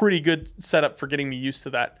pretty good setup for getting me used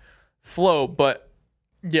to that flow. But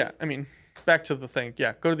yeah, I mean, back to the thing.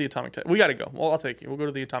 Yeah, go to the atomic test. We got to go. Well, I'll take you. We'll go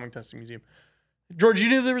to the atomic testing museum. George, you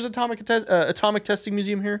knew there was an atomic testing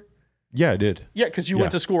museum here? Yeah, I did. Yeah, because you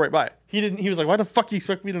went to school right by it. He didn't. He was like, "Why the fuck do you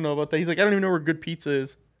expect me to know about that?" He's like, "I don't even know where good pizza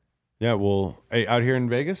is." Yeah, well, hey, out here in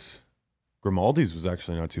Vegas, Grimaldi's was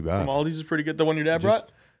actually not too bad. Grimaldi's is pretty good. The one your dad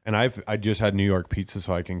brought. And I just had New York pizza,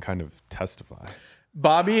 so I can kind of testify.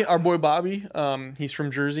 Bobby, our boy Bobby, he's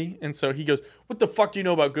from Jersey, and so he goes, "What the fuck do you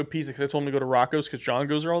know about good pizza?" Because I told him to go to Rocco's because John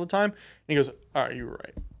goes there all the time, and he goes, "All right, you were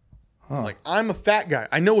right." I was like, "I'm a fat guy.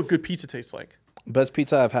 I know what good pizza tastes like." Best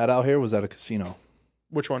pizza I've had out here was at a casino.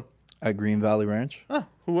 Which one? At Green Valley Ranch. Oh,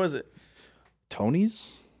 who was it?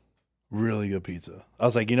 Tony's. Really good pizza. I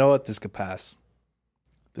was like, you know what? This could pass.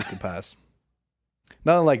 This could pass.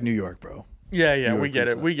 Nothing like New York, bro. Yeah, New we York get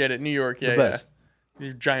pizza. it. We get it. New York, yeah, The best. yeah.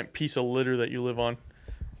 Your giant piece of litter that you live on.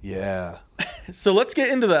 Yeah. So let's get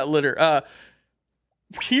into that litter.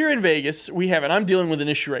 Here in Vegas, we have, and I'm dealing with an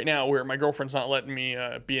issue right now where my girlfriend's not letting me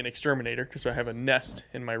be an exterminator because I have a nest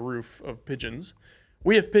in my roof of pigeons.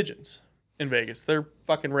 We have pigeons in Vegas. They're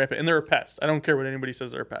fucking rampant, and they're a pest. I don't care what anybody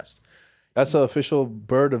says they're a pest. That's the official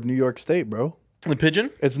bird of New York State, bro. The pigeon?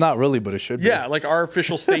 It's not really, but it should be. Yeah, like our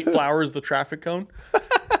official state flower is the traffic cone.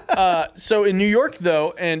 So in New York,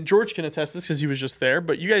 though, and George can attest this because he was just there,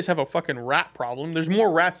 but you guys have a fucking rat problem. There's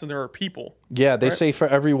more rats than there are people. Yeah, they say for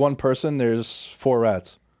every one person, there's 4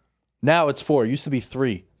 rats. Now it's 4. It used to be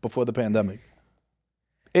 3 before the pandemic.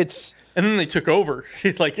 It's And then they took over.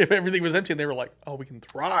 Like if everything was empty, they were like, "Oh, we can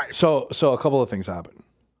thrive." so a couple of things happened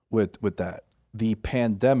with that. The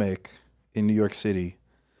pandemic in New York City,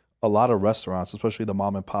 a lot of restaurants, especially the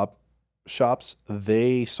mom and pop shops,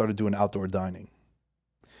 they started doing outdoor dining.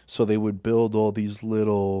 So they would build all these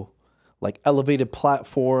little like elevated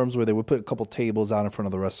platforms where they would put a couple tables out in front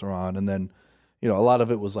of the restaurant, and then, you know, a lot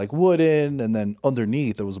of it was like wooden, and then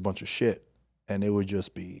underneath there was a bunch of shit, and it would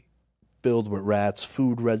just be filled with rats.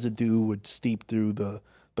 Food residue would steep through the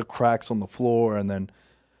cracks on the floor, and then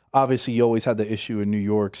obviously you always had the issue in New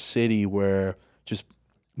York City where just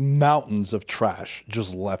mountains of trash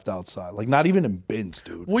just left outside, like not even in bins,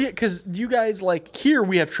 dude. Well, yeah, because you guys like here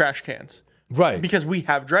we have trash cans. Right. Because we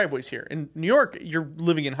have driveways here. In New York, you're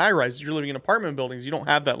living in high rises, you're living in apartment buildings, you don't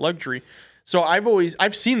have that luxury. So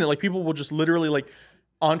I've seen it, like people will just literally like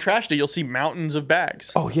on trash day, you'll see mountains of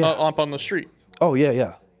bags up on the street. Oh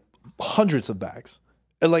yeah. Hundreds of bags.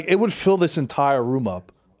 And like it would fill this entire room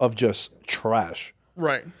up of just trash.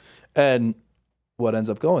 Right. And what ends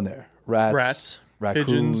up going there? Rats,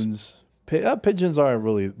 raccoons. Pigeons aren't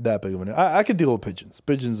really that big of an issue. I could deal with pigeons.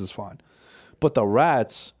 Pigeons is fine. But the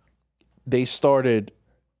rats, they started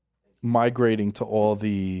migrating to all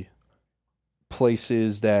the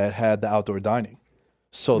places that had the outdoor dining.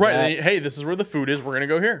 So hey, this is where the food is. We're gonna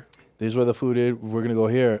go here. This is where the food is. We're gonna go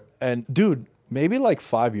here. And dude, maybe like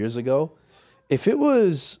 5 years ago, if it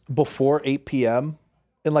was before 8 p.m.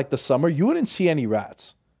 in like the summer, you wouldn't see any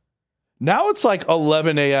rats. Now it's like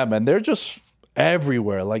 11 a.m. and they're just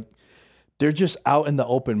everywhere. Like they're just out in the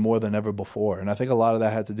open more than ever before. And I think a lot of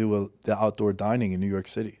that had to do with the outdoor dining in New York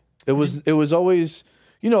City. It was always,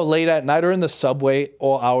 you know, late at night or in the subway,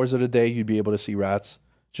 all hours of the day, you'd be able to see rats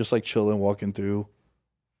just like chilling, walking through.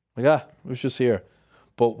 Like, it was just here.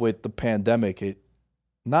 But with the pandemic, it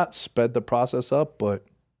not sped the process up, but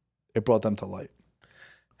it brought them to light.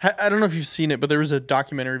 I don't know if you've seen it, but there was a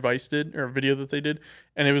documentary Vice did, or a video that they did,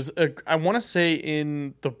 and it was I want to say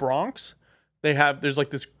in the Bronx, there's like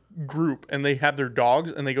this group, and they have their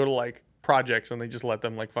dogs, and they go to like projects, and they just let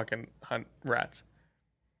them like fucking hunt rats,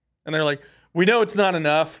 and they're like, we know it's not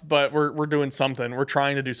enough, but we're doing something. We're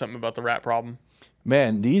trying to do something about the rat problem.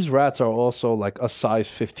 Man, these rats are also like a size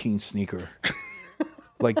 15 sneaker.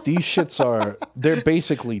 Like these shits they're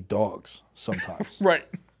basically dogs sometimes. Right.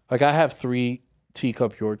 Like I have 3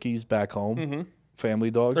 teacup Yorkies back home,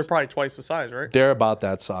 family dogs. They're probably twice the size, right? They're about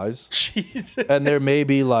that size. Jesus. And they're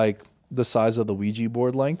maybe like the size of the Ouija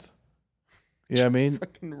board length. You know what I mean?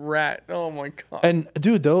 Fucking rat. Oh my God. And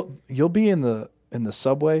dude, you'll be in the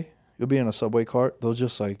subway. You'll be in a subway cart. They'll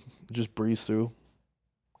just breeze through,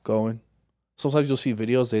 going. Sometimes you'll see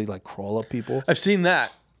videos, they like crawl up people. I've seen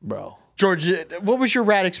that. Bro. George, what was your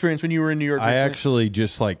rat experience when you were in New York? I actually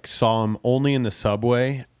just like saw him only in the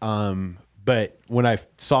subway. But when I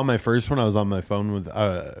saw my first one, I was on the phone with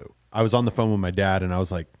my dad, and I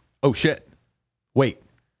was like, "Oh shit! Wait,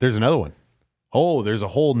 there's another one. Oh, there's a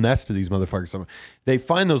whole nest of these motherfuckers. They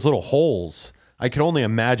find those little holes. I can only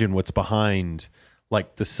imagine what's behind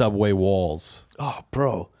like the subway walls. Oh,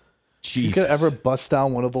 bro. Jesus. If you could ever bust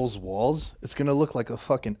down one of those walls, it's gonna look like a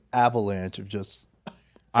fucking avalanche of just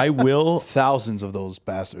I will thousands of those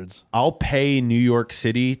bastards. I'll pay New York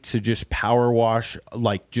City to just power wash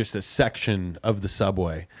like just a section of the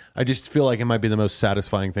subway. I just feel like it might be the most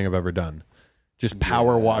satisfying thing I've ever done. Just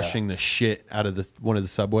power washing the shit out of one of the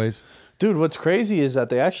subways. Dude, what's crazy is that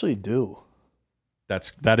they actually do.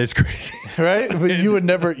 That is crazy. Right? But you would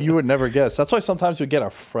never guess. That's why sometimes you get a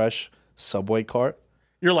fresh subway cart.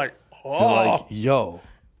 You're like, oh. You're like, yo.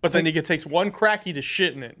 But then it takes one cracky to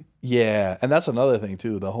shit in it. Yeah, and that's another thing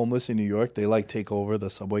too. The homeless in New York, they like take over the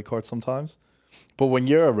subway cart sometimes. But when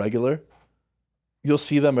you're a regular, you'll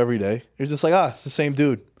see them every day. You're just like, it's the same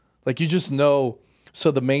dude. Like you just know.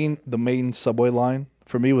 So the main subway line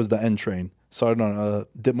for me was the N train. Started on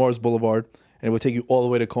Ditmars Boulevard, and it would take you all the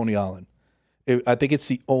way to Coney Island. I think it's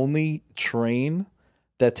the only train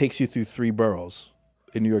that takes you through 3 boroughs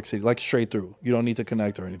in New York City, like straight through. You don't need to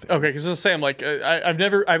connect or anything. Okay, because I was saying, like,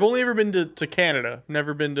 I've only ever been to Canada,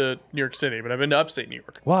 never been to New York City, but I've been to upstate New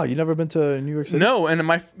York. Wow, you never been to New York City? No, and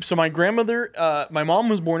my grandmother, my mom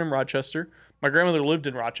was born in Rochester. My grandmother lived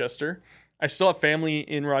in Rochester. I still have family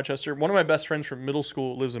in Rochester. One of my best friends from middle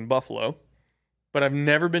school lives in Buffalo, but I've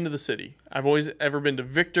never been to the city. I've always ever been to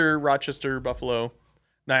Victor, Rochester, Buffalo,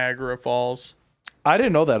 Niagara Falls. I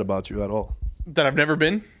didn't know that about you at all. That I've never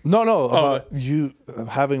been? No, about you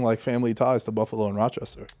having like family ties to Buffalo and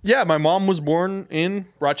Rochester. Yeah, my mom was born in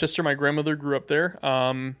Rochester. My grandmother grew up there.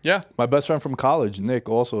 Yeah. My best friend from college, Nick,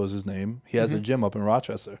 also is his name. He has a gym up in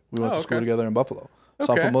Rochester. We went to school together in Buffalo.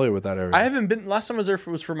 So I'm familiar with that area. I haven't been. Last time I was there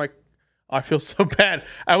was for my I feel so bad.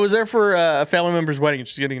 I was there for a family member's wedding, and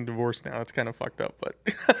she's getting divorced now. It's kind of fucked up, but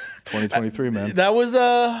 2023, man. that was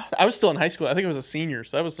I was still in high school. I think I was a senior,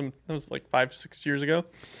 so that was like 5-6 years ago.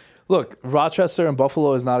 Look, Rochester and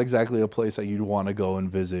Buffalo is not exactly a place that you'd want to go and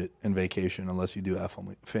visit and vacation unless you do have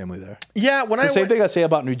family there. Yeah, when It's the same went, thing I say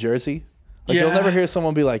about New Jersey. Like you'll Yeah. never hear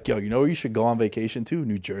someone be like, "Yo, you know where you should go on vacation to?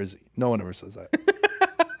 New Jersey." No one ever says that.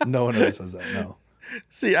 No one ever says that. No.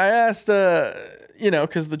 See, I asked,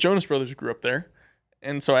 because the Jonas Brothers grew up there,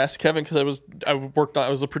 and so I asked Kevin because I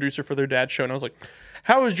was a producer for their dad's show, and I was like,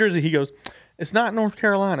 "How is Jersey?" He goes, "It's not North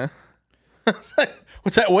Carolina." I was like,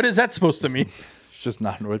 "What's that? What is that supposed to mean?" It's just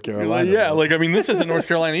not North Like, Carolina. yeah, bro. like I mean, this isn't North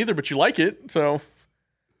Carolina either, but you like it, so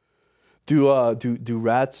do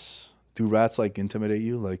rats like intimidate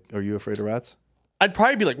you? Like, are you afraid of rats? I'd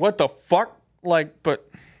probably be like, "What the fuck?" Like, but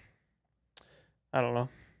I don't know.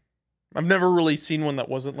 I've never really seen one that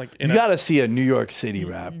wasn't like. You gotta see a New York City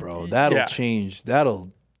rat, bro. That'll Yeah. change.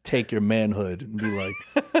 That'll take your manhood and be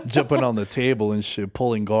like jumping on the table and shit,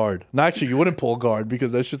 pulling guard. No, actually, you wouldn't pull guard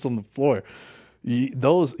because that shit's on the floor.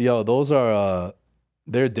 Those are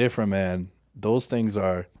they're different, man. Those things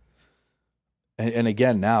are. And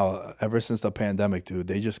again, now ever since the pandemic, dude,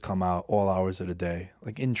 they just come out all hours of the day,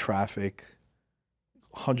 like in traffic.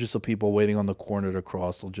 Hundreds of people waiting on the corner to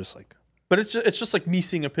cross. They'll just like. But it's just like me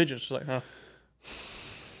seeing a pigeon. It's just like, huh.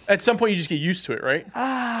 At some point, you just get used to it, right?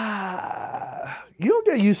 You don't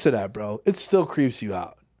get used to that, bro. It still creeps you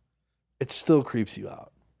out. It still creeps you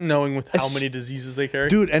out. Knowing with how many diseases they carry.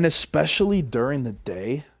 Dude, and especially during the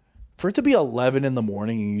day, for it to be 11 in the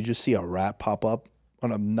morning and you just see a rat pop up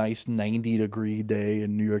on a nice 90-degree day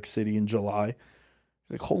in New York City in July,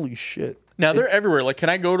 like, holy shit. Now they're everywhere. Like, can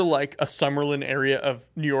I go to like a Summerlin area of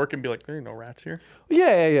New York and be like, there ain't no rats here?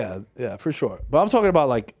 Yeah, for sure. But I'm talking about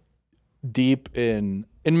like deep in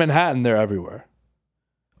Manhattan, they're everywhere.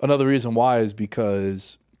 Another reason why is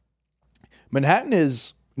because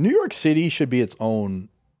New York City should be its own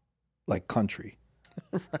like country.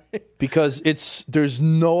 Right. Because there's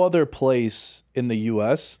no other place in the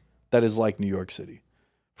US that is like New York City.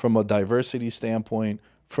 From a diversity standpoint,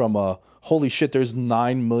 from a holy shit, there's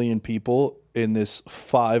 9 million people in this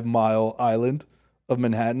 5-mile island of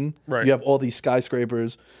Manhattan. Right. You have all these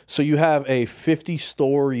skyscrapers. So you have a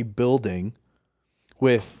 50-story building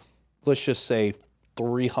with, let's just say,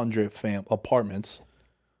 300 apartments.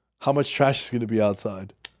 How much trash is going to be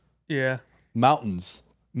outside? Yeah. Mountains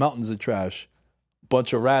of trash.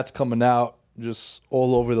 Bunch of rats coming out just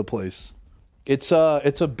all over the place. It's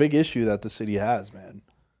a big issue that the city has, man.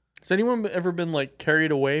 Has anyone ever been like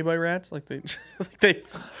carried away by rats? Like they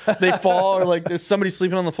fall, or like there's somebody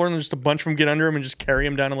sleeping on the floor and there's just a bunch of them get under them and just carry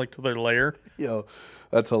them down to their lair? Yo,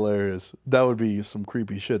 that's hilarious. That would be some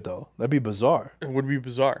creepy shit, though. That'd be bizarre. It would be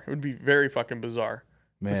bizarre. It would be very fucking bizarre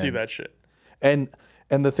to see that shit. And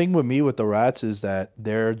the thing with me with the rats is that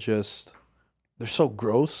they're so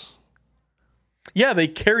gross. Yeah, they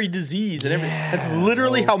carry disease and everything. That's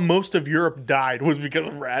literally how most of Europe died, was because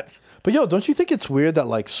of rats. But yo, don't you think it's weird that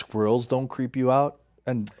like squirrels don't creep you out?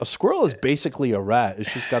 And a squirrel is basically a rat.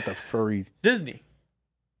 It's just got the furry. Disney.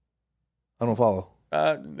 I don't follow.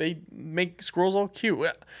 They make squirrels all cute.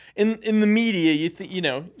 In the media,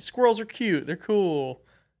 squirrels are cute. They're cool.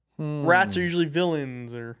 Rats are usually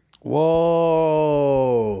villains. Or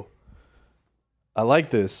whoa, I like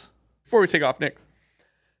this. Before we take off, Nick,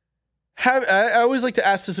 I always like to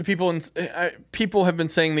ask this to people, and people have been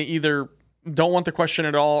saying they either don't want the question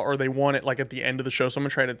at all or they want it like at the end of the show. So I'm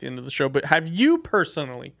gonna try it at the end of the show. But have you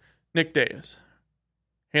personally, Nick Dais,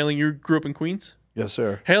 you grew up in Queens? Yes,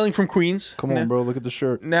 sir. Hailing from Queens. Come on, bro. Look at the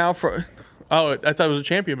shirt. Now I thought it was a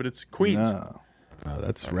champion, but it's Queens. No. Oh,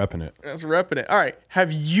 that's repping it. That's repping it. All right.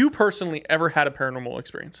 Have you personally ever had a paranormal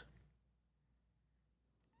experience?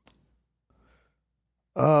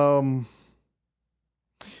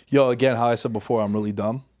 Yo, again, how I said before, I'm really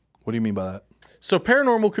dumb. What do you mean by that? So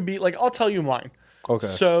paranormal could be like, I'll tell you mine. Okay.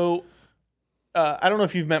 So I don't know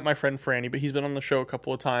if you've met my friend Franny, but he's been on the show a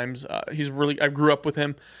couple of times. I grew up with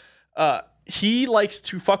him. He likes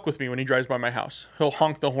to fuck with me when he drives by my house. He'll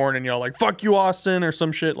honk the horn and yell like, "Fuck you, Austin," or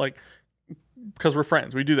some shit, like, because we're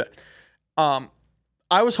friends. We do that.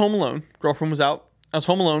 I was home alone. Girlfriend was out. I was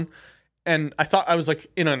home alone. And I thought I was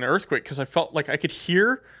like in an earthquake because I felt like I could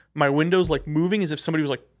hear my windows like moving as if somebody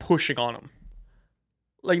was like pushing on them.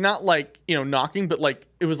 Like not like, knocking, but like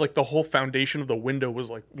it was like the whole foundation of the window was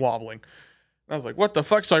like wobbling. And I was like, what the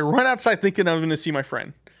fuck? So I run outside thinking I was going to see my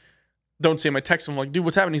friend. Don't see him. I text him. I'm like, dude,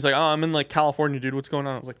 what's happening? He's like, oh, I'm in like California, dude. What's going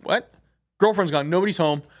on? I was like, what? Girlfriend's gone. Nobody's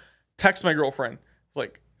home. Text my girlfriend. It's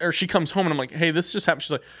like, or she comes home and I'm like, hey, this just happened.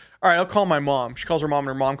 She's like, all right, I'll call my mom. She calls her mom and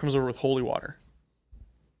her mom comes over with holy water.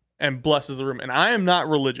 and blesses the room. And I am not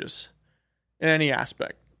religious in any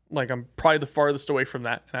aspect. Like, I'm probably the farthest away from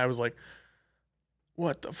that. And I was like,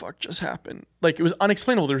 what the fuck just happened? Like, it was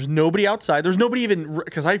unexplainable. There's nobody outside. There's nobody even,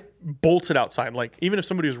 because I bolted outside. Like, even if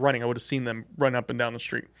somebody was running, I would have seen them run up and down the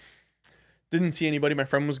street. Didn't see anybody. My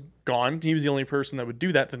friend was gone. He was the only person that would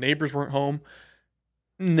do that. The neighbors weren't home.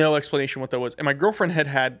 No explanation what that was. And my girlfriend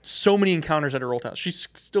had so many encounters at her old house. She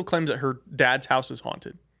still claims that her dad's house is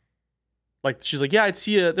haunted. Like, she's like, yeah,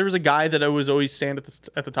 there was a guy that I was always stand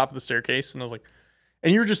at the top of the staircase. And I was like,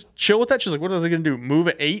 and you're just chill with that? She's like, what was I going to do? Move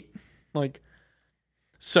at 8? Like,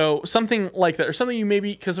 so something like that, or something you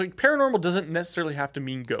maybe, because like paranormal doesn't necessarily have to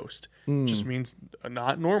mean ghost. It just means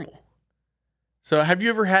not normal. So have you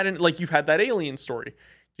ever had, like, you've had that alien story.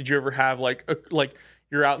 Did you ever have like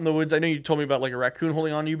you're out in the woods? I know you told me about like a raccoon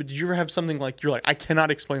holding on to you, but did you ever have something like, you're like, I cannot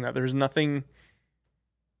explain that. There's nothing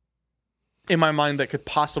in my mind that could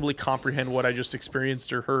possibly comprehend what I just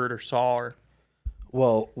experienced or heard or saw or.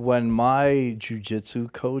 Well, when my jiu-jitsu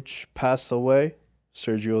coach passed away,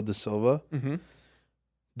 Sergio Da Silva,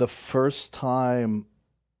 the first time,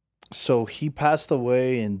 so he passed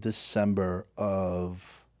away in December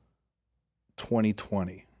of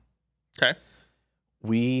 2020. Okay.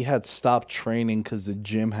 We had stopped training because the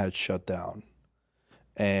gym had shut down.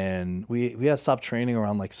 And we had stopped training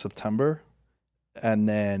around like September. And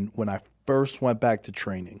then when I first went back to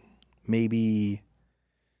training, maybe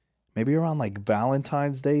around like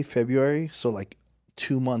Valentine's Day, February, so like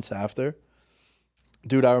 2 months after.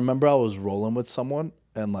 Dude, I remember I was rolling with someone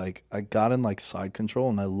and like I got in like side control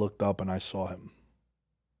and I looked up and I saw him.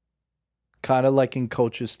 Kind of like in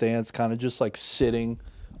coach's stance, kind of just like sitting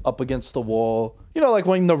up against the wall. You know, like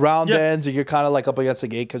when the round ends and you're kind of like up against the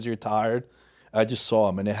gate because you're tired. I just saw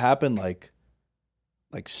him and it happened like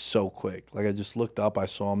so quick. Like I just looked up, I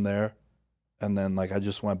saw him there, and then like I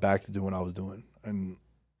just went back to doing what I was doing. And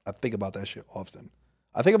I think about that shit often.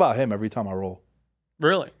 I think about him every time I roll.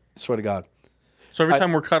 Really? I swear to God. So every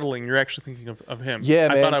time we're cuddling, you're actually thinking of him. Yeah,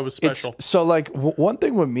 man. I thought I was special. So like one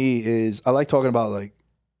thing with me is I like talking about like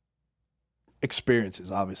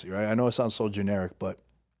experiences, obviously, right? I know it sounds so generic, but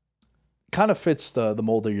kind of fits the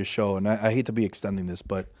mold of your show. And I hate to be extending this,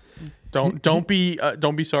 but don't be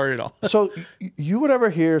sorry at all. So you would ever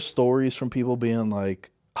hear stories from people being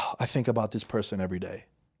like, oh, I think about this person every day.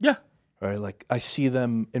 Yeah. Right? Like I see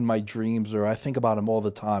them in my dreams or I think about them all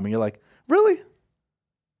the time. And you're like, really?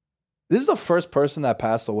 This is the first person that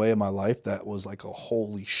passed away in my life that was like a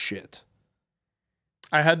holy shit.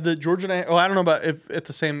 I had George and I. Oh, I don't know about if at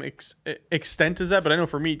the same extent as that, but I know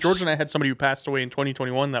for me, George and I had somebody who passed away in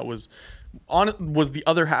 2021 that was the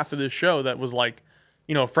other half of this show that was like,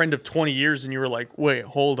 you know, a friend of 20 years, and you were like, wait,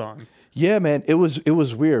 hold on. Yeah, man, it was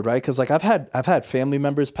weird, right? Because like I've had family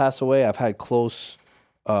members pass away. I've had close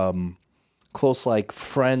like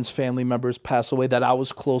friends, family members pass away that I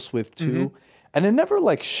was close with too, and it never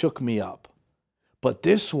like shook me up. But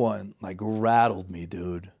this one like rattled me,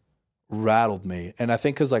 dude. Rattled me. And I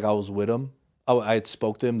think because like I was with him, I had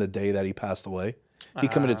spoke to him the day that he passed away. He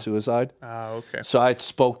committed suicide. Okay. So I had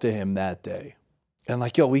spoke to him that day. And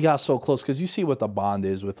like, yo, we got so close because you see what the bond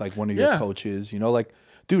is with like one of your coaches, you know, like,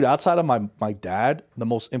 dude, outside of my dad, the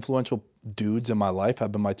most influential dudes in my life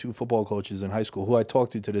have been my 2 football coaches in high school who I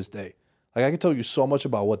talk to this day. Like I can tell you so much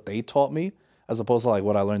about what they taught me as opposed to like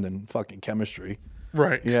what I learned in fucking chemistry.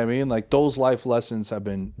 Right. You know what I mean? Like those life lessons have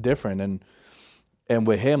been different. And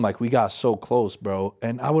with him, like we got so close, bro.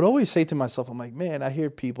 And I would always say to myself, I'm like, man, I hear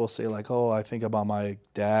people say like, oh, I think about my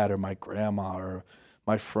dad or my grandma or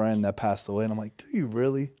my friend that passed away. And I'm like, do you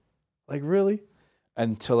really? Like, really?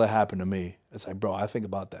 Until it happened to me. It's like, bro, I think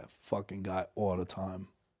about that fucking guy all the time.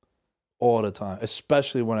 All the time.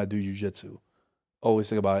 Especially when I do jiu-jitsu. Always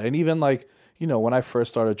think about it. And even like, you know, when I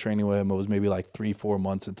first started training with him, it was maybe like 3-4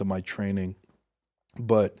 months into my training.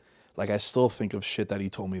 But like, I still think of shit that he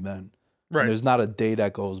told me then. Right. And there's not a day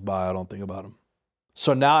that goes by I don't think about him.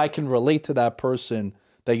 So now I can relate to that person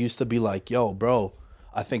that used to be like, yo, bro,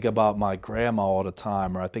 I think about my grandma all the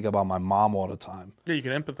time, or I think about my mom all the time. Yeah, you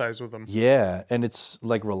can empathize with them. Yeah, and it's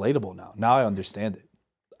like relatable now. Now I understand it.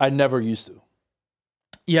 I never used to.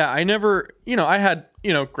 Yeah, I never, you know, I had,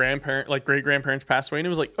 you know, great-grandparents pass away, and it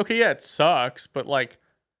was like, okay, yeah, it sucks, but like,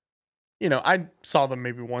 you know, I saw them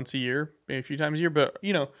maybe once a year, maybe a few times a year, but,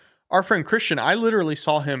 you know, our friend Christian, I literally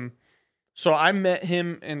saw him. So I met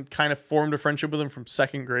him and kind of formed a friendship with him from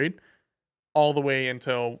 2nd grade all the way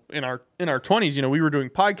until in our 20s. You know, we were doing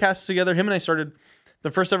podcasts together. Him and I started, the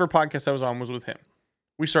first ever podcast I was on was with him.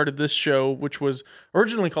 We started this show, which was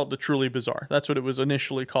originally called The Truly Bizarre. That's what it was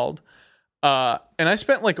initially called. And I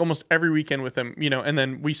spent like almost every weekend with him, you know, and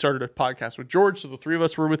then we started a podcast with George. So the 3 of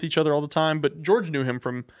us were with each other all the time. But George knew him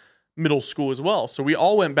from middle school as well. So we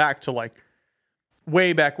all went back to like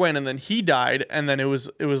way back when, and then he died, and then it was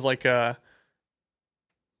like like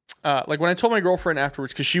when I told my girlfriend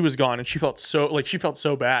afterwards, because she was gone and she felt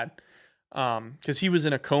so bad, because he was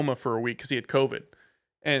in a coma for a week because he had COVID,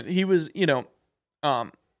 and he was,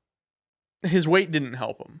 his weight didn't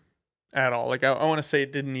help him at all. Like I want to say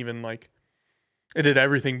it didn't even like, it did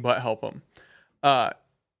everything but help him.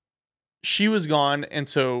 She was gone, and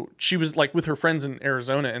so she was like with her friends in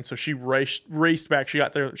Arizona, and so she raced back. She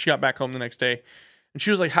got back home the next day, and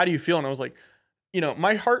she was like, "How do you feel?" And I was like,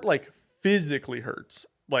 my heart like physically hurts,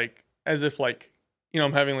 like as if like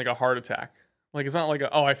I'm having like a heart attack. Like it's not like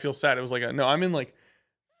I feel sad. It was like no, I'm in like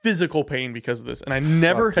physical pain because of this, and I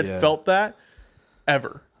never felt that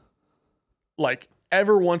ever. Like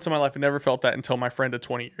ever once in my life, I never felt that until my friend of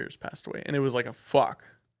 20 years passed away, and it was like a fuck.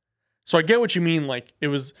 So I get what you mean. Like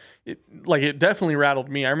it definitely rattled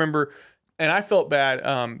me. I remember, and I felt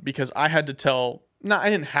bad because I had to tell. I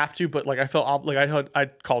didn't have to, but like I felt like I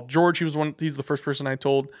called George. He's the first person I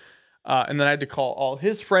told, and then I had to call all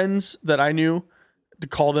his friends that I knew to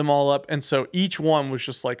call them all up. And so each one was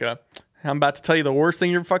just like I'm about to tell you the worst thing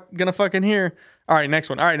you're gonna fucking hear. All right, next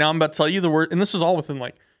one. All right, now I'm about to tell you the worst. And this was all within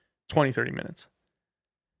like 20, 30 minutes.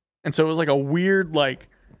 And so it was like a weird like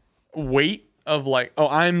weight of like, oh,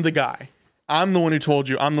 I'm the guy. I'm the one who told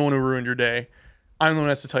you. I'm the one who ruined your day. I'm the one who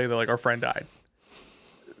has to tell you that like our friend died.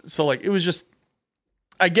 So like it was just,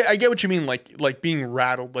 I get what you mean. Like being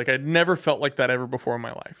rattled. Like I'd never felt like that ever before in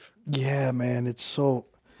my life. Yeah, man. It's so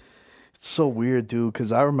weird, dude.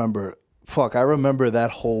 Because I remember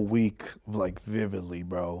that whole week like vividly,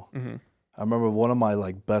 bro. Mm-hmm. I remember one of my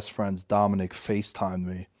like best friends, Dominic, FaceTimed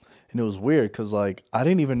me, and it was weird because like I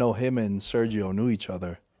didn't even know him and Sergio knew each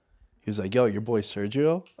other. He was like, "Yo, your boy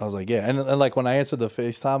Sergio?" I was like, "Yeah." And like when I answered the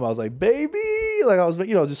FaceTime, I was like, "Baby," like I was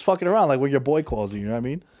just fucking around, like when your boy calls you know what I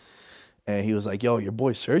mean? And he was like, "Yo, your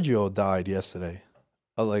boy Sergio died yesterday."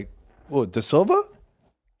 I was like, "What, De Silva?"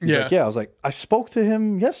 He's like, "Yeah." I was like, "I spoke to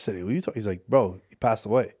him yesterday. What are you talking?" He's like, "Bro, he passed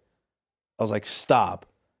away." I was like, "Stop."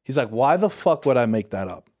 He's like, "Why the fuck would I make that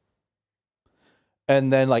up?"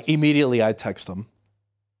 And then like immediately I text him.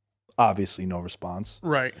 Obviously no response.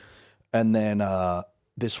 Right. And then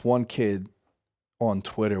this one kid on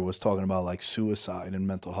Twitter was talking about like suicide and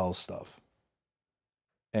mental health stuff.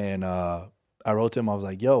 And I wrote to him, I was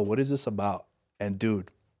like, "Yo, what is this about?" And dude,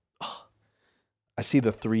 I see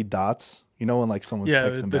the 3 dots. You know when like someone's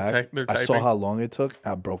texting back? I saw how long it took.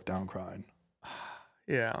 I broke down crying.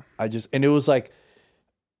 Yeah. And it was like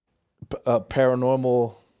a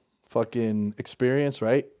paranormal fucking experience,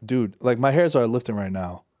 right? Dude, like my hairs are lifting right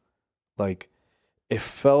now. Like it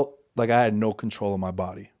felt like I had no control of my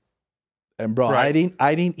body. And bro, right.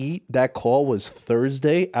 I didn't eat. That call was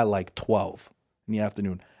Thursday at like 12 in the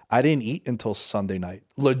afternoon. I didn't eat until Sunday night.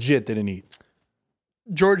 Legit didn't eat.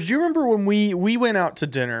 George, do you remember when we went out to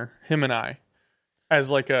dinner, him and I, as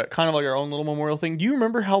like a kind of like our own little memorial thing? Do you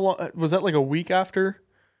remember how long was that? Like a week after?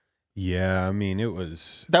 Yeah, I mean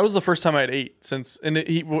that was the first time I had ate since, and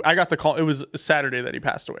I got the call. It was Saturday that he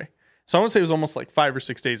passed away. So I want to say it was almost like 5 or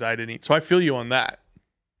 6 days I didn't eat. So I feel you on that.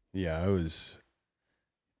 Yeah,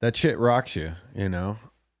 that shit rocks you,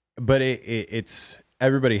 but it's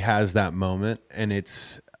everybody has that moment, and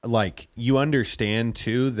it's like you understand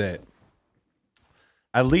too that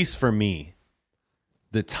at least for me,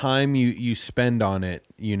 the time you spend on it,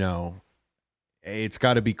 it's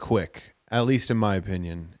got to be quick, at least in my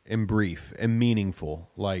opinion, and brief and meaningful.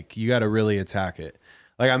 Like you got to really attack it.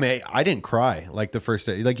 Like, I mean, I didn't cry like the first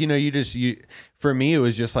day. Like, for me, it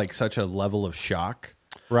was just like such a level of shock,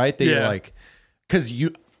 right? That you're like, because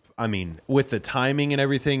with the timing and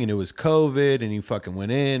everything, and it was COVID, and you fucking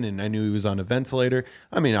went in, and I knew he was on a ventilator.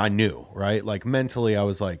 I mean, I knew, right? Like mentally, I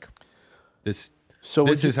was like, this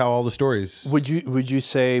is how all the stories. Would you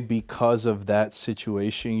say because of that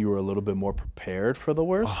situation, you were a little bit more prepared for the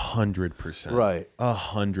worst? 100%. Right.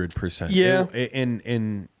 100%. Yeah.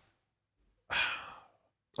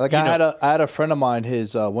 Like I had a friend of mine,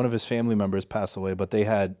 one of his family members passed away, but they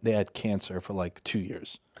had cancer for like 2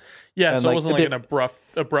 years. Yeah, and so it wasn't like an abrupt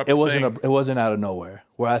it wasn't out of nowhere.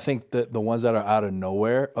 Where I think that the ones that are out of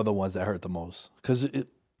nowhere are the ones that hurt the most. Because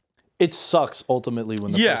it sucks ultimately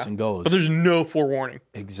when the person goes. But there's no forewarning.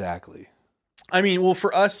 Exactly. I mean, well,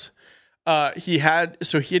 for us, he had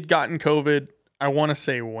gotten COVID, I want to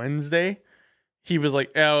say Wednesday. He was like,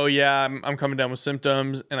 "Oh yeah, I'm coming down with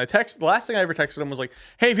symptoms." And the last thing I ever texted him was like,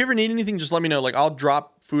 "Hey, if you ever need anything, just let me know. Like, I'll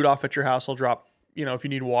drop food off at your house. I'll drop, if you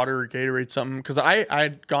need water or Gatorade, something." Because I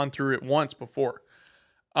had gone through it once before.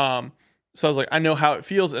 So I was like, I know how it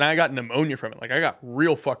feels, and I got pneumonia from it. Like, I got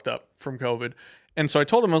real fucked up from COVID, And so I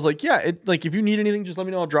told him, I was like, yeah, like if you need anything, just let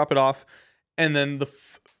me know. I'll drop it off. And then the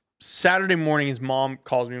Saturday morning, his mom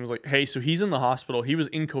calls me and was like, hey, so he's in the hospital. He was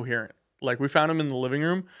incoherent. Like we found him in the living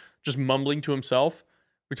room, just mumbling to himself.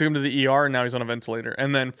 We took him to the ER and now he's on a ventilator.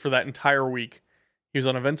 And then for that entire week, he was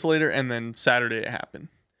on a ventilator. And then Saturday it happened.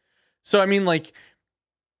 So, I mean, like,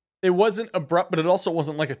 it wasn't abrupt, but it also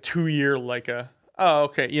wasn't like a 2-year, like oh,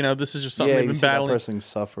 okay, this is just something we've been battling. That person's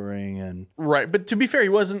suffering and right. But to be fair, he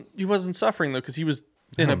wasn't suffering though, because he was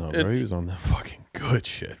bro. He was on the fucking good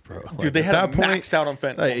shit, bro. Dude, like, they had him maxed out on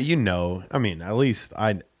fentanyl. I mean, at least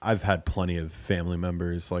I've had plenty of family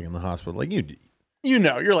members like in the hospital. Like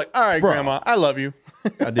you're like, all right, bro, grandma, I love you.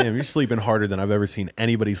 God damn, you're sleeping harder than I've ever seen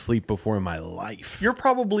anybody sleep before in my life. You're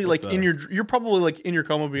probably in your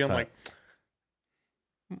coma being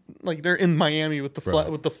like they're in Miami with the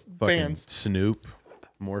with the fans. Snoop,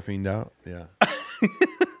 morphined out. Yeah.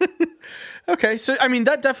 Okay, so I mean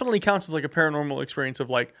that definitely counts as like a paranormal experience of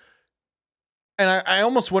like, and I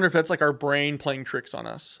almost wonder if that's like our brain playing tricks on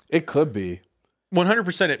us. It could be.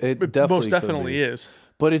 100%. It most definitely is.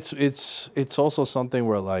 But it's also something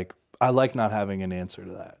where like I like not having an answer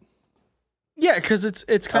to that. Yeah, because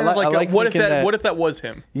it's kind of like what if that was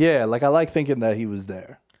him? Yeah, like I like thinking that he was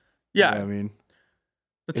there. Yeah, you know what I mean.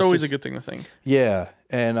 It's always a good thing to think. Yeah,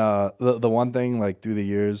 and the one thing like through the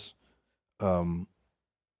years,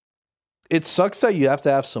 it sucks that you have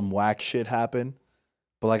to have some whack shit happen,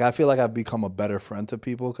 but like I feel like I've become a better friend to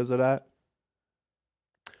people because of that.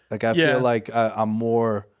 Like I feel like I'm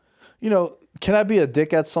more, can I be a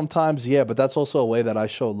dickhead sometimes? Yeah, but that's also a way that I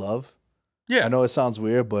show love. Yeah, I know it sounds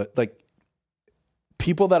weird, but like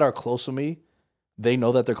people that are close to me, they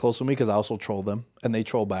know that they're close to me because I also troll them and they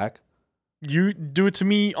troll back. You do it to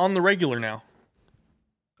me on the regular now.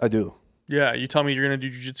 I do. Yeah, you tell me you're gonna do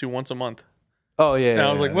jiu-jitsu once a month. Oh yeah. And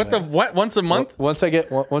I was like, what? Once a month? Once I get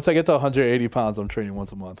to 180 pounds, I'm training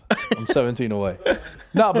once a month. I'm 17 away.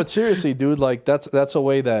 No, but seriously, dude, like that's a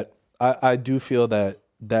way that I do feel that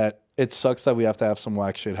it sucks that we have to have some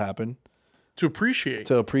whack shit happen to appreciate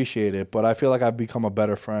it. But I feel like I've become a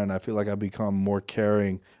better friend. I feel like I've become more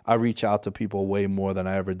caring. I reach out to people way more than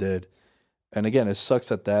I ever did. And again, it sucks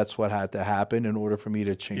that that's what had to happen in order for me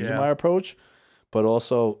to change my approach. But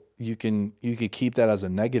also, you could keep that as a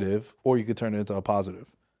negative, or you could turn it into a positive.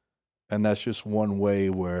 And that's just one way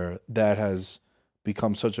where that has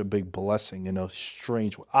become such a big blessing in a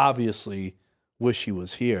strange way. Obviously, wish he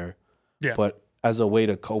was here. Yeah. But as a way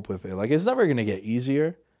to cope with it. Like, it's never going to get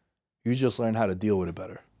easier. You just learn how to deal with it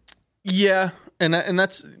better. Yeah. And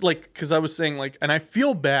that's like, because I was saying, like, and I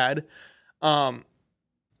feel bad.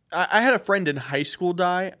 I had a friend in high school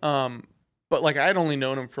die, but like I had only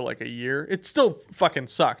known him for like a year. It still fucking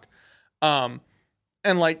sucked. And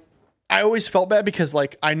like I always felt bad because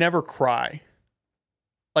like I never cry.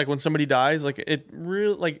 Like when somebody dies, like it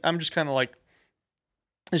really like I'm just kind of like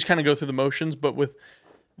I just kind of go through the motions. But with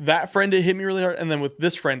that friend, it hit me really hard, and then with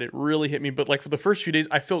this friend, it really hit me. But like for the first few days,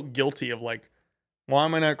 I felt guilty of like, why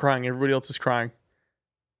am I not crying? Everybody else is crying.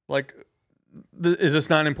 Like, is this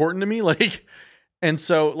not important to me? Like. And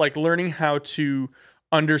so, like, learning how to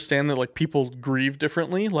understand that, like, people grieve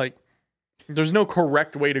differently, like, there's no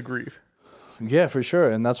correct way to grieve. Yeah, for sure.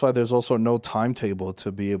 And that's why there's also no timetable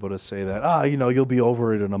to be able to say that, you'll be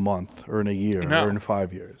over it in a month or in a year or in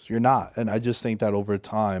 5 years. You're not. And I just think that over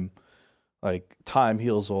time, like, time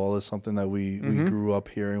heals all is something that we grew up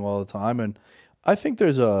hearing all the time. And I think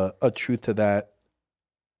there's a truth to that.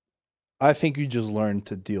 I think you just learn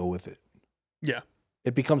to deal with it. Yeah.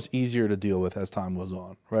 It becomes easier to deal with as time goes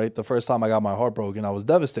on, right? The first time I got my heart broken, I was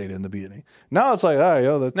devastated in the beginning. Now it's like,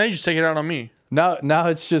 all right, now you just take it out on me. Now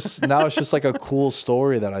it's just like a cool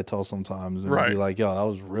story that I tell sometimes, and be like, yo, that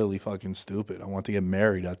was really fucking stupid. I want to get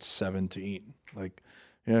married at 17, like,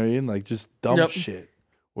 you know what I mean? Like just dumb shit.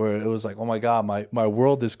 Where it was like, oh my god, my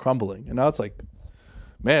world is crumbling, and now it's like,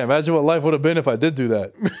 man, imagine what life would have been if I did do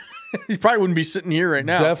that. You probably wouldn't be sitting here right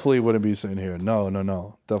now. Definitely wouldn't be sitting here.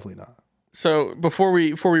 No, definitely not. So before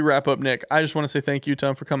we wrap up, Nick, I just want to say thank you,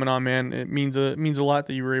 Tom, for coming on, man. It means a lot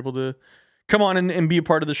that you were able to come on and be a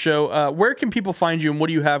part of the show. Where can people find you, and what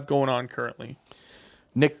do you have going on currently?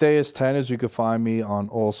 Nick Dais 10 is you can find me on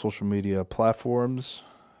all social media platforms.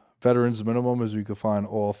 Veterans Minimum is you can find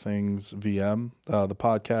all things VM, the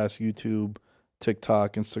podcast, YouTube,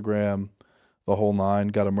 TikTok, Instagram, the whole nine.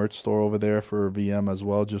 Got a merch store over there for VM as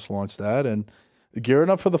well. Just launched that, and gearing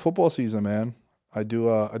up for the football season, man. I do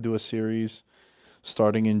a series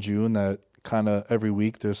starting in June that kind of every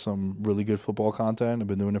week there's some really good football content. I've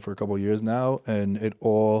been doing it for a couple of years now, and it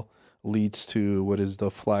all leads to what is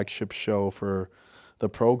the flagship show for the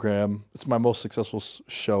program. It's my most successful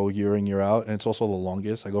show year in, year out, and it's also the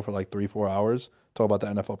longest. I go for like 3-4 hours. talk about the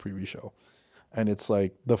NFL preview show. And it's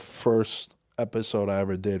like the first episode I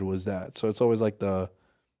ever did was that. So it's always like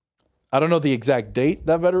I don't know the exact date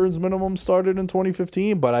that Veterans Minimum started in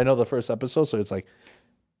 2015, but I know the first episode. So it's like,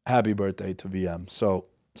 happy birthday to VM. So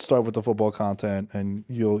start with the football content, and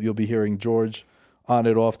you'll be hearing George on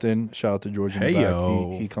it often. Shout out to George in the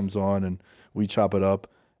back. He comes on and we chop it up.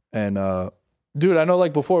 And dude, I know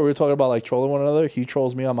like before we were talking about like trolling one another. He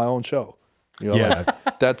trolls me on my own show. You know,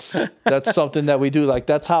 like, that's something that we do. Like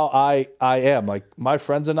that's how I am. Like my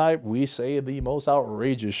friends and I, we say the most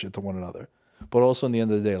outrageous shit to one another. But also in the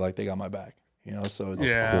end of the day, like they got my back. You know, so it's,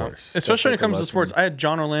 yeah, of course. Especially when it comes to sports. I had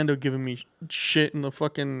John Orlando giving me shit in the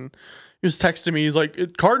fucking. He was texting me. He's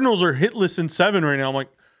like, Cardinals are hitless in 7 right now. I'm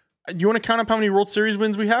like, you want to count up how many World Series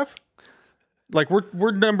wins we have? Like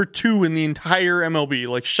we're number 2 in the entire MLB.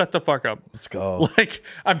 Like shut the fuck up. Let's go. Like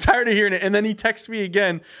I'm tired of hearing it. And then he texts me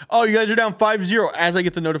again. Oh, you guys are down 5-0 as I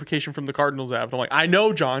get the notification from the Cardinals app. I'm like, I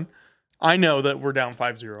know, John. I know that we're down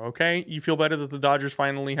 5-0. Okay, you feel better that the Dodgers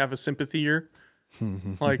finally have a sympathy year.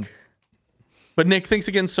 Like. But Nick, thanks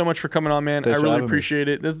again so much for coming on, man. I really appreciate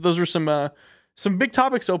it. Those were some big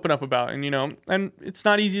topics to open up about, and and it's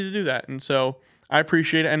not easy to do that. And so I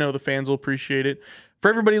appreciate it. I know the fans will appreciate it. For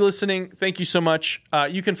everybody listening, thank you so much.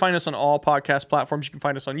 You can find us on all podcast platforms. You can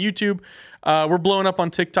find us on YouTube. We're blowing up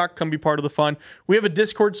on TikTok. Come be part of the fun. We have a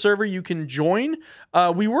Discord server you can join.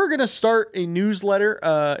 We were going to start a newsletter,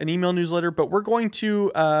 an email newsletter, but we're going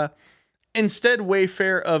to instead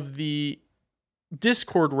wayfare of the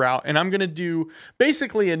Discord route, and I'm going to do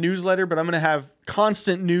basically a newsletter, but I'm going to have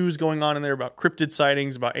constant news going on in there about cryptid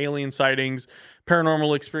sightings, about alien sightings,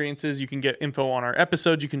 paranormal experiences. You can get info on our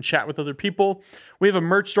episodes. You can chat with other people. We have a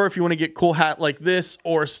merch store if you want to get cool hat like this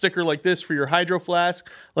or a sticker like this for your hydro flask.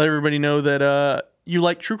 Let everybody know that you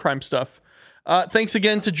like true crime stuff. Thanks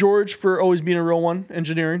again to George for always being a real one,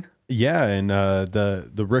 engineering. Yeah, and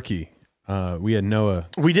the rookie. We had Noah.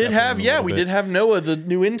 We did have Noah, the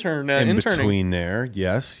new intern, in interning. Between there.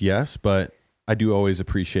 Yes, but I do always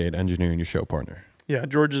appreciate engineering your show partner. Yeah,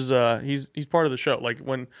 George is he's part of the show. Like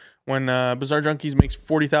when Bizarre Junkeez makes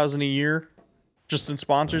 $40,000 a year just in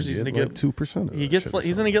sponsors, he's gonna get 2%.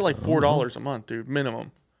 He's gonna get like $4 a month, dude,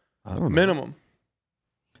 minimum. I don't know. Minimum.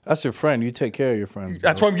 That's your friend. You take care of your friends. Bro.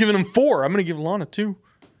 That's why I'm giving him 4. I'm gonna give Lana 2.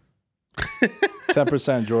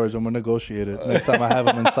 10%, George. I'm gonna negotiate it. Next time I have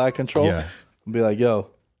him inside control, Yeah. I'll be like, yo,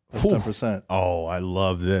 that's 10%. Oh, I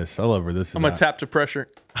love this. I love where this is. I'm gonna tap to pressure.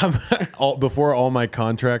 Before all my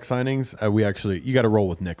contract signings, you got to roll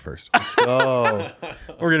with Nick first. Let's go.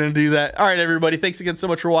 We're gonna do that. All right, everybody. Thanks again so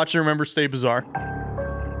much for watching. Remember, stay bizarre.